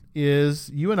plan is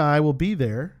you and I will be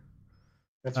there.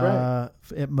 That's right.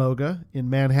 At MOGA in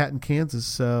Manhattan, Kansas.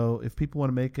 So if people want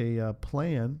to make a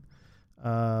plan,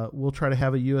 we'll try to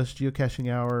have a U.S.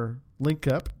 Geocaching Hour link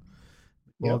up.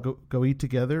 We'll all go eat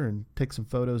together and take some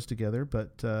photos together.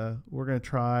 But we're going to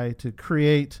try to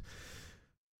create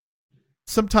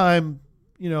sometime,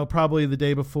 probably the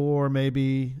day before,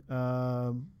 maybe,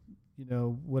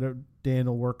 whatever Dan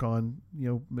will work on.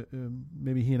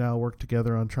 Maybe he and I will work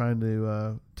together on trying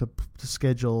to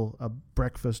schedule a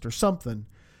breakfast or something,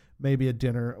 maybe a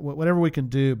dinner, whatever we can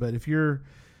do. But if you're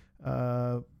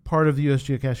part of the U.S.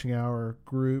 Geocaching Hour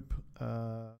group,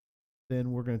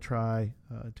 then we're going to try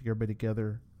to get everybody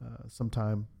together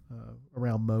sometime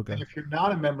around MOGA. And if you're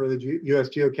not a member of the U.S.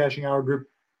 Geocaching Hour group,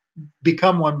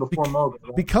 become one before MOGA.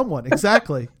 Right? Become one,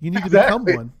 exactly. You need to become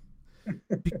one.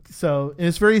 So, and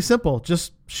it's very simple.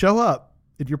 Just show up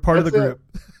if you're part of the group.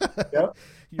 Yep.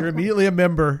 You're immediately a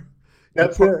member.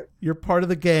 That's it. You're part of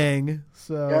the gang.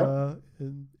 So,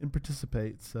 and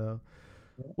participate. So,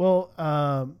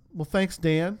 well, thanks,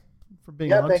 Dan, for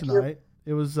being on tonight.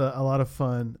 It was a lot of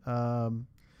fun.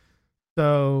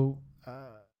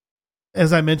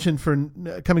 As I mentioned, for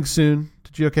coming soon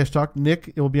to Geocache Talk,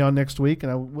 Nick will be on next week,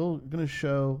 and we're going to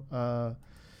show.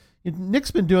 Nick's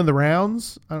been doing the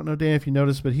rounds. I don't know, Dan, if you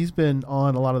noticed, but he's been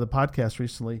on a lot of the podcasts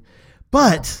recently.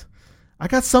 But I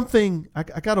got something. I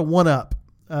got a one up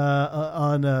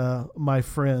on my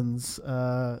friends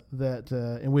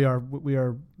and we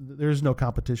are. There's no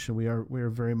competition. We are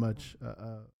very much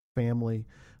a family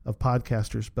of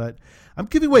podcasters. But I'm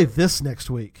giving away this next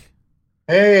week.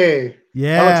 Hey,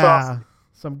 yeah. That's awesome.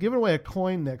 So I'm giving away a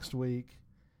coin next week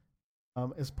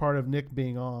as part of Nick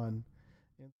being on.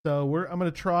 So I'm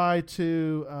going to try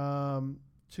to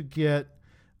get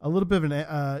a little bit of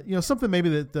an something maybe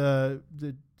that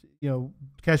the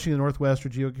Caching in the Northwest or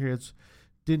GeoCurious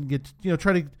didn't get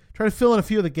try to fill in a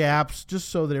few of the gaps just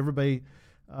so that everybody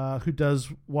who does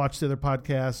watch the other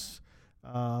podcasts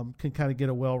can kind of get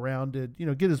a well-rounded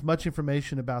get as much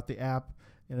information about the app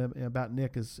and about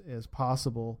Nick as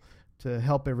possible to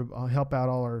help out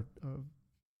all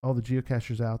the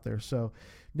geocachers out there. So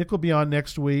Nick will be on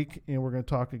next week, and we're going to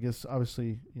talk, I guess,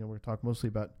 obviously, we're going to talk mostly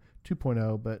about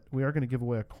 2.0, but we are going to give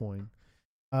away a coin.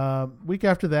 Week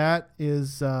after that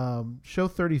is show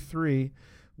 33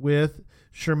 with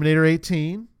Shermanator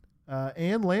 18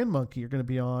 and Land Monkey are going to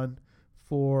be on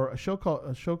for a show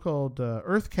called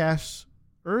Earth Cache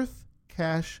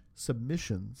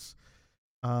Submissions,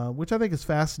 which I think is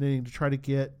fascinating to try to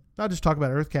get, not just talk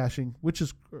about earth caches, which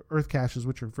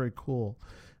are very cool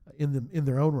in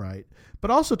their own right,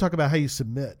 but also talk about how you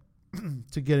submit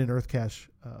to get an earth cache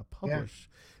published.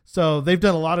 Yeah. So they've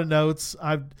done a lot of notes.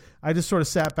 I just sort of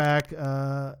sat back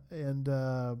and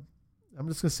I'm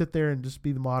just going to sit there and just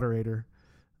be the moderator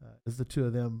as the two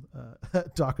of them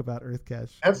talk about earth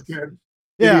cache. That's good.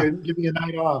 Yeah, give you a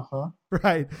night off, huh?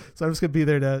 Right. So I'm just going to be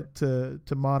there to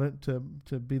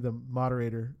be the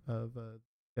moderator of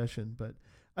discussion. But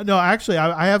no, actually,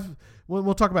 I have.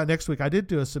 We'll talk about next week. I did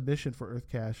do a submission for Earth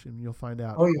Cache, and you'll find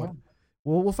out. Oh yeah.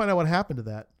 We'll find out what happened to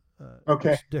that.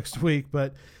 Okay. Next week,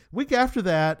 but week after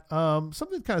that,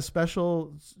 something kind of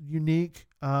special, unique.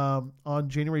 On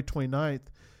January 29th,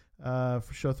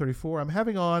 for show 34, I'm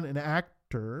having on an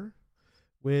actor,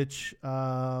 which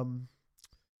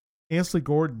Ansley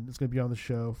Gordon is going to be on the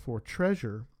show for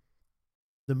Treasure,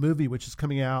 the movie, which is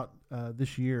coming out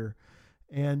this year,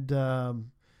 and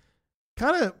kind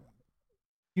of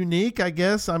unique, I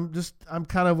guess. I was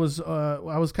kind of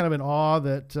in awe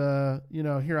that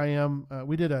here I am.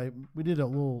 We did a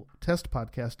little test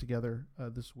podcast together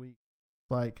this week.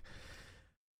 Like,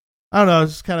 I don't know,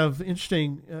 it's kind of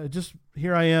interesting. Just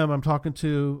here I am. I'm talking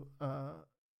to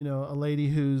a lady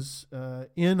who's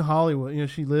in Hollywood.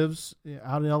 She lives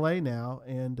out in LA now,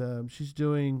 and she's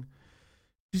done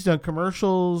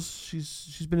commercials.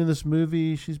 She's been in this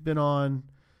movie. She's been on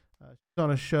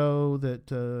a show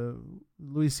that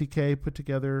Louis C.K. put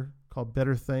together called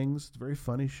Better Things. It's a very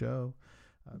funny show.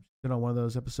 She's been on one of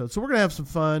those episodes. So we're going to have some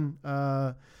fun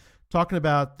talking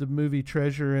about the movie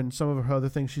Treasure and some of her other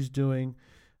things she's doing.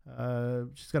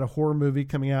 She's got a horror movie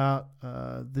coming out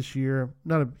this year.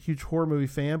 Not a huge horror movie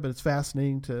fan, but it's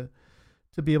fascinating to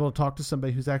be able to talk to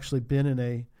somebody who's actually been in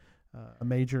a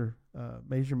major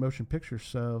motion picture.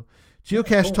 So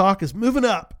Geocache Talk is moving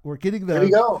up. We're getting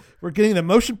the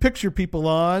motion picture people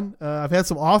on. I've had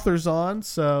some authors on,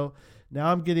 so now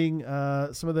I'm getting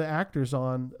some of the actors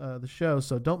on the show.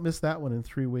 So don't miss that one in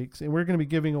 3 weeks. And we're going to be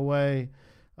giving away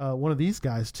one of these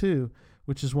guys too,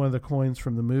 which is one of the coins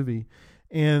from the movie.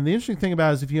 And the interesting thing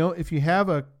about it is if you have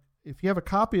a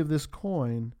copy of this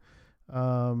coin,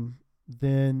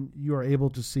 then you are able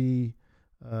to see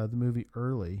the movie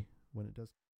early when it does.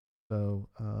 So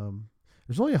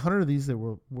there's only 100 of these that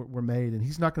were made, and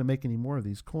he's not going to make any more of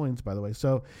these coins, by the way.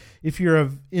 So if you're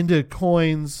into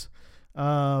coins,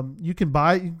 you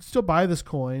can still buy this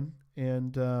coin,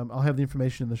 and I'll have the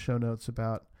information in the show notes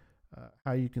about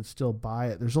how you can still buy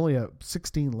it. There's only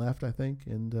 16 left, I think,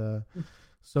 and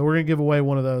so we're going to give away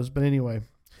one of those. But anyway,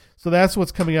 so that's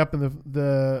what's coming up in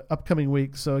the upcoming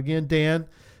week. So again, Dan,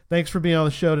 thanks for being on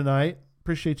the show tonight.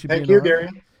 Appreciate you being on. Thank you, Gary.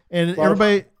 And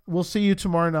everybody, we'll see you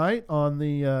tomorrow night on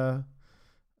the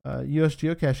U.S.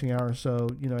 Geocaching Hour. So,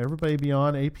 everybody be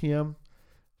on 8 p.m.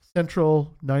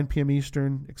 Central, 9 p.m.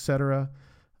 Eastern, etc.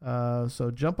 So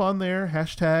jump on there.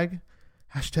 Hashtag.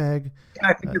 Yeah,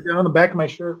 I think you're on the back of my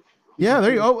shirt. Yeah,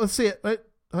 there you go. Oh, let's see it. Wait,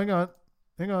 hang on.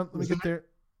 Let me get there.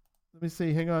 Let me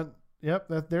see. Hang on. Yep,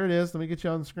 there it is. Let me get you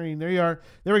on the screen. There you are.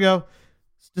 There we go.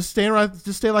 Just stay like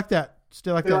that.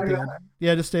 Stay like that, Dan.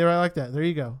 Yeah, just stay right like that. There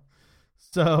you go.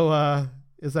 So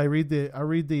as I read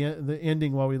the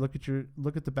ending while we look at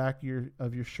the back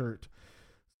of your shirt.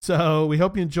 So we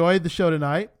hope you enjoyed the show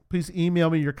tonight. Please email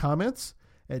me your comments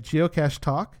at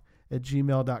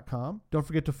geocachetalk@gmail.com. Don't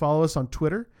forget to follow us on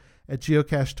Twitter at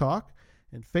geocachetalk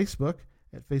and Facebook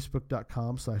at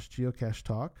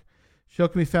facebook.com/geocachetalk. Show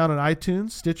can be found on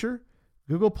iTunes, Stitcher,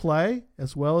 Google Play,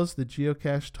 as well as the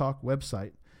Geocache Talk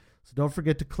website. So don't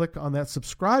forget to click on that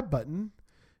subscribe button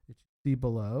that you see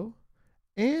below,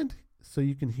 and so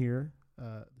you can hear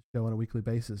the show on a weekly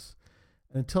basis.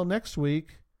 And until next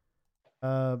week,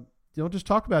 don't just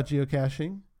talk about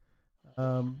geocaching.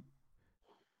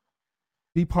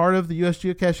 Be part of the U.S.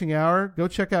 Geocaching Hour. Go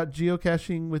check out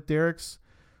Geocaching with Derek's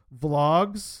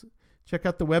vlogs. Check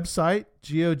out the website,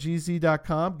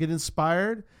 geogz.com. Get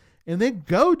inspired, and then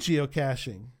go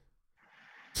geocaching.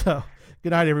 So, good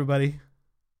night, everybody.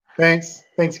 Thanks,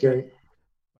 Gary.